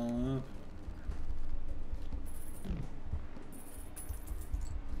call up?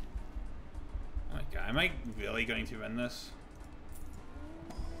 Oh my god, am I really going to win this?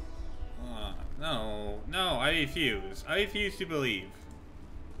 No, I refuse. I refuse to believe.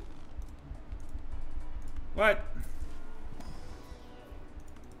 What?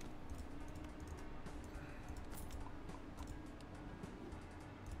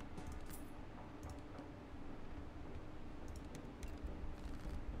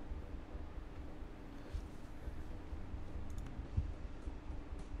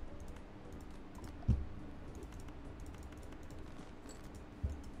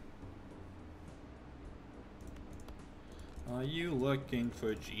 Are you looking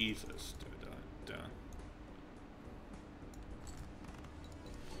for Jesus?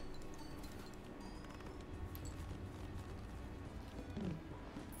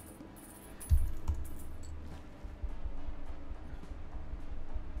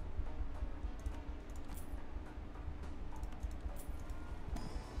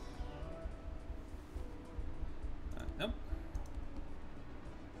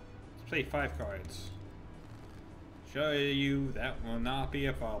 Play 5 cards. Show you that will not be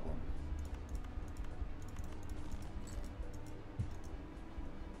a problem.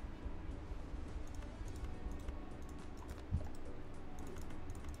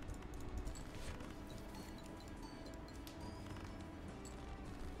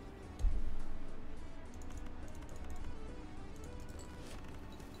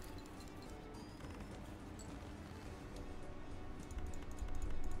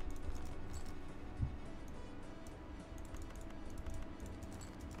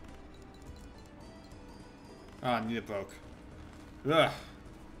 Oh, I need a broke. Ugh.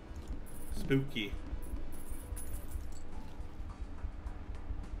 Spooky.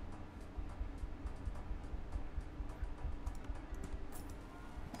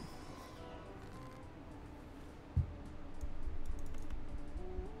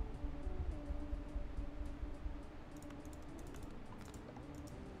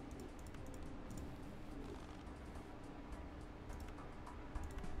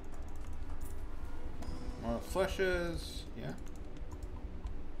 More flushes, yeah.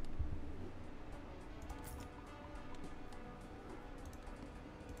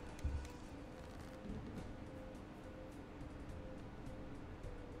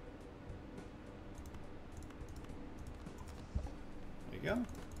 There you go.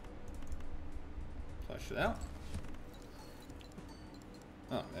 Flush it out.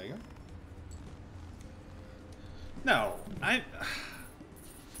 Oh, there you go. No, I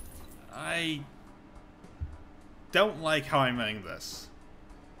don't like how I'm running this.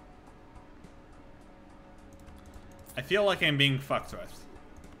 I feel like I'm being fucked with.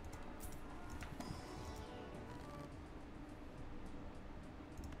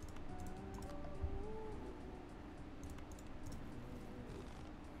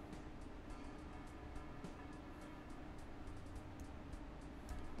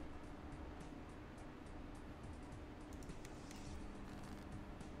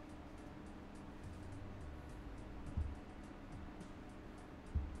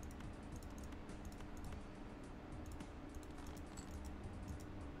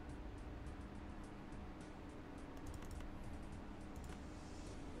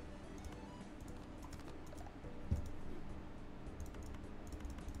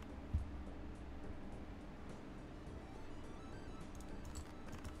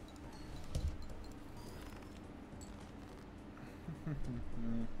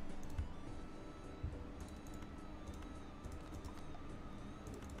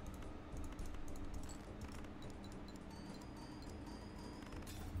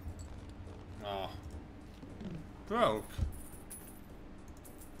 Oh. Broke.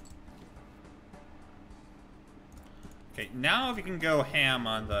 Okay, now we can go ham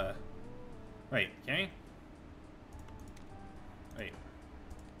on the... Wait, can we? Wait.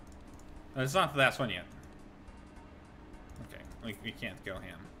 Oh, it's not the last one yet. Okay, we can't go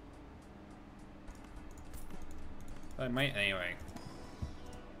ham. But I might anyway.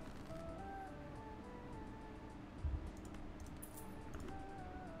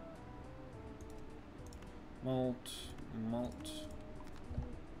 Malt.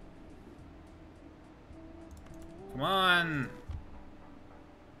 Come on!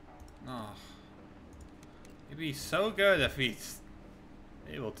 Oh. It'd be so good if he's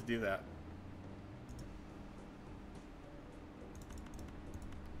able to do that.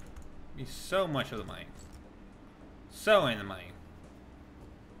 Be so much of the money. So in the money.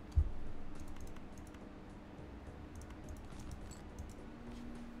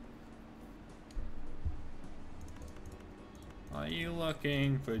 Are you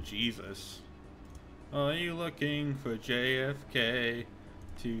looking for Jesus? Are you looking for JFK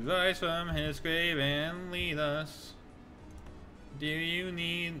to rise from his grave and lead us?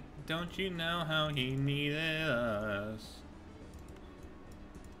 Don't you know how he needed us?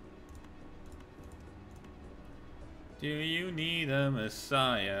 Do you need a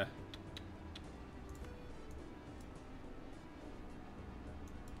Messiah?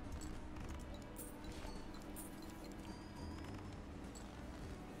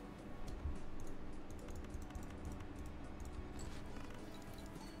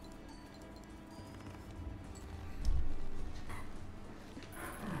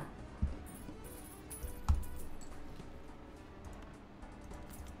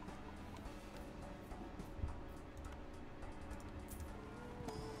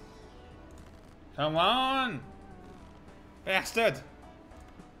 Come on! Bastard!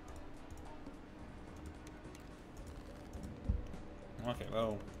 Okay,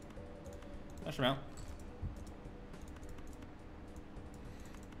 well. Flush him out.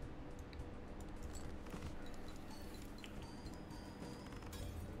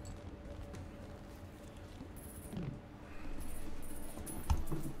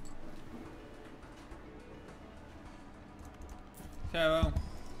 So,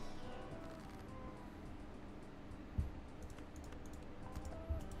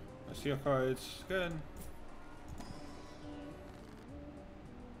 I see your cards. Good.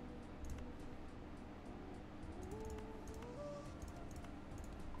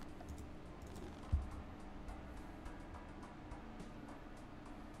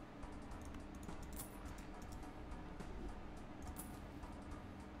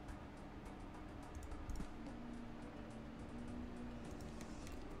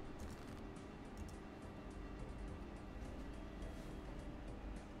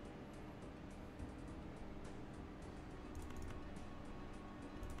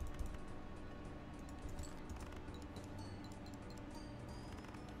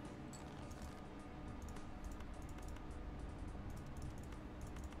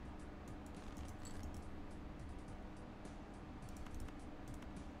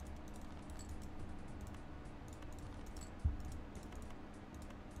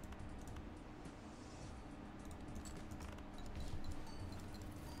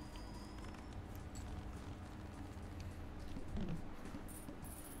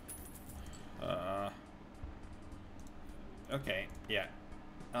 Okay, yeah.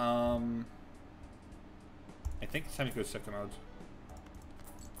 I think it's time to go second mode.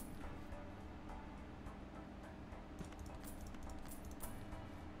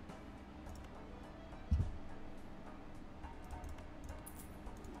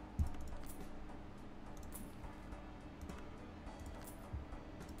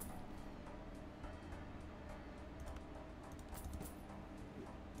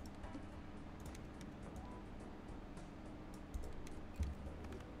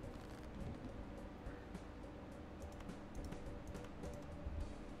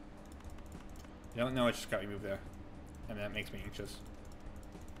 I don't know, I just got removed there. And that makes me anxious.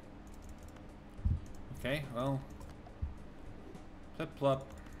 Okay, well. Flip plop.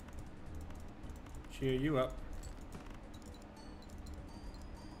 Cheer you up.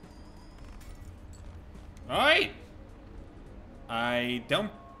 Alright! I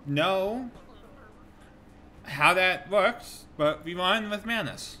don't know how that works, but we won with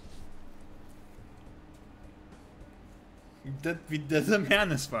Manus. We did the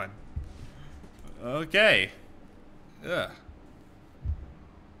Manus fun. Okay. Ugh.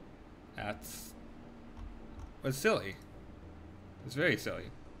 Was silly. It's very silly.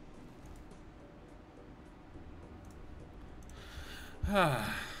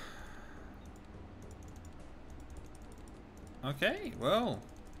 Okay, well.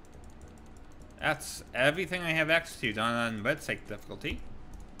 That's everything I have access to done on red stake difficulty.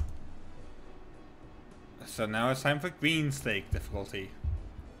 So now it's time for green stake difficulty.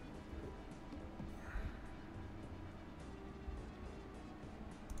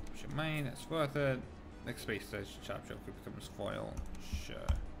 Mine, that's worth it. Next space stage chop joker becomes foil. Sure.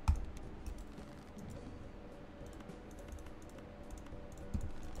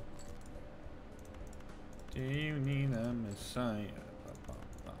 Do you need a messiah?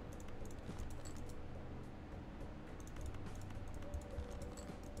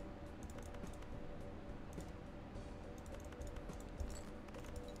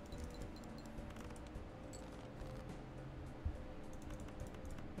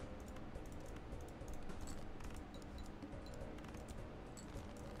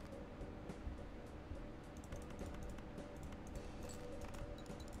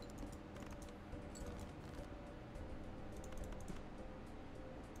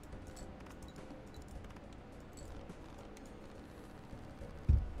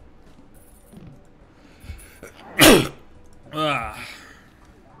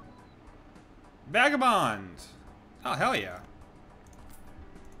 Vagabond! Oh, hell yeah.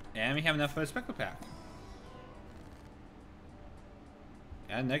 And we have enough for a speckle pack.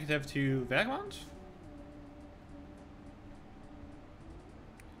 And negative to Vagabond?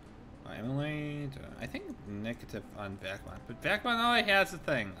 Emily, I think negative on Vagabond. But Vagabond already has the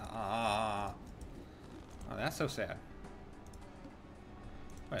thing. Ah. Oh, that's so sad.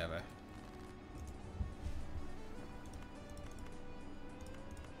 Whatever.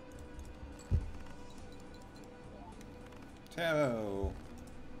 Tarot.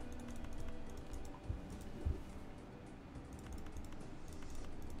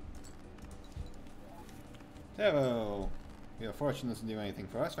 Tarot. Your fortune doesn't do anything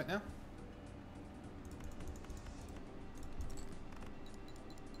for us right now.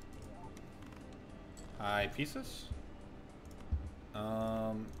 High pieces.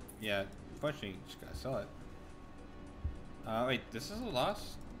 Yeah. Fortunately, you just gotta sell it. Wait, this is a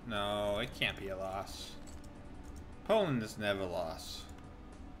loss? No, it can't be a loss. Poland is never a loss.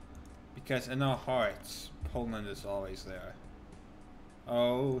 Because in our hearts, Poland is always there.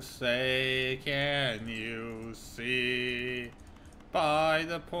 Oh, say, can you see by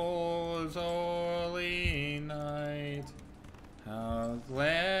the pool's early night how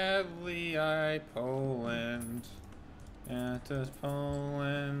gladly I Poland enters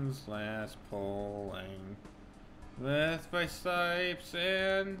Poland's last polling with bright stripes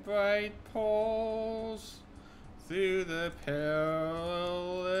and bright poles through the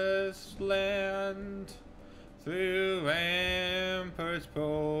perilous land, through ramparts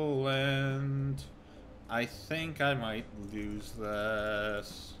Poland. I think I might lose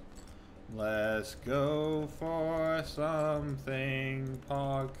this. Let's go for something,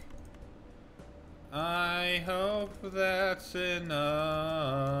 Pog. I hope that's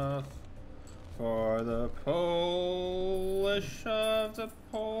enough for the Polish of the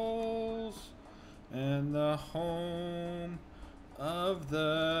Poles and the home of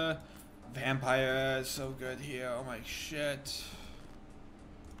the vampire is so good here. Oh my shit.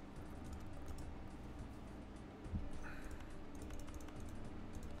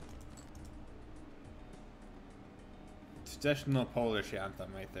 Traditional Polish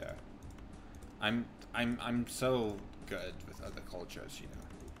anthem right there. I'm so good with other cultures, you know.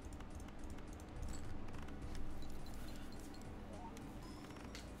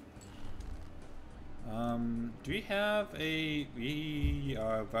 Do we have a... We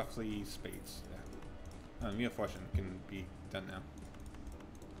are roughly spades. Yeah. Wheel of Fortune can be done now.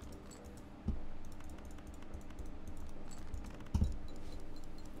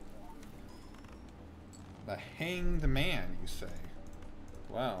 The Hanged Man, you say?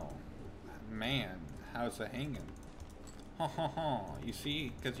 Well, man, how's it hanging? Ha ha ha, you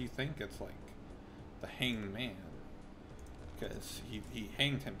see, because you think it's like the Hanged Man. Because he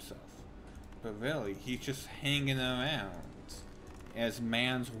hanged himself. But really, he's just hanging around, as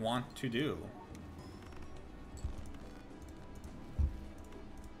mans want to do.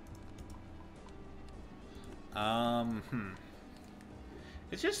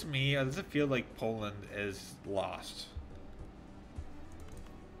 It's just me, or does it feel like Poland is lost?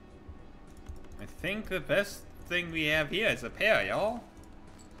 I think the best thing we have here is a pair, y'all.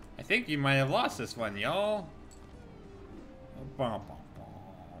 I think you might have lost this one, y'all.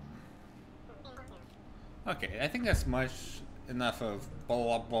 Okay, I think that's much enough of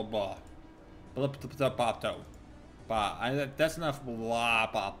blah blah blah. Blah blah blah blah blah. That's enough blah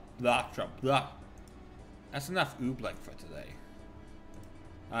blah blah blah. That's enough oobleck for today.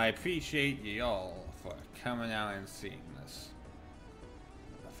 I appreciate you all for coming out and seeing this.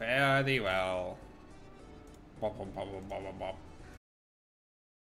 Fare thee well. Blah blah blah blah blah blah.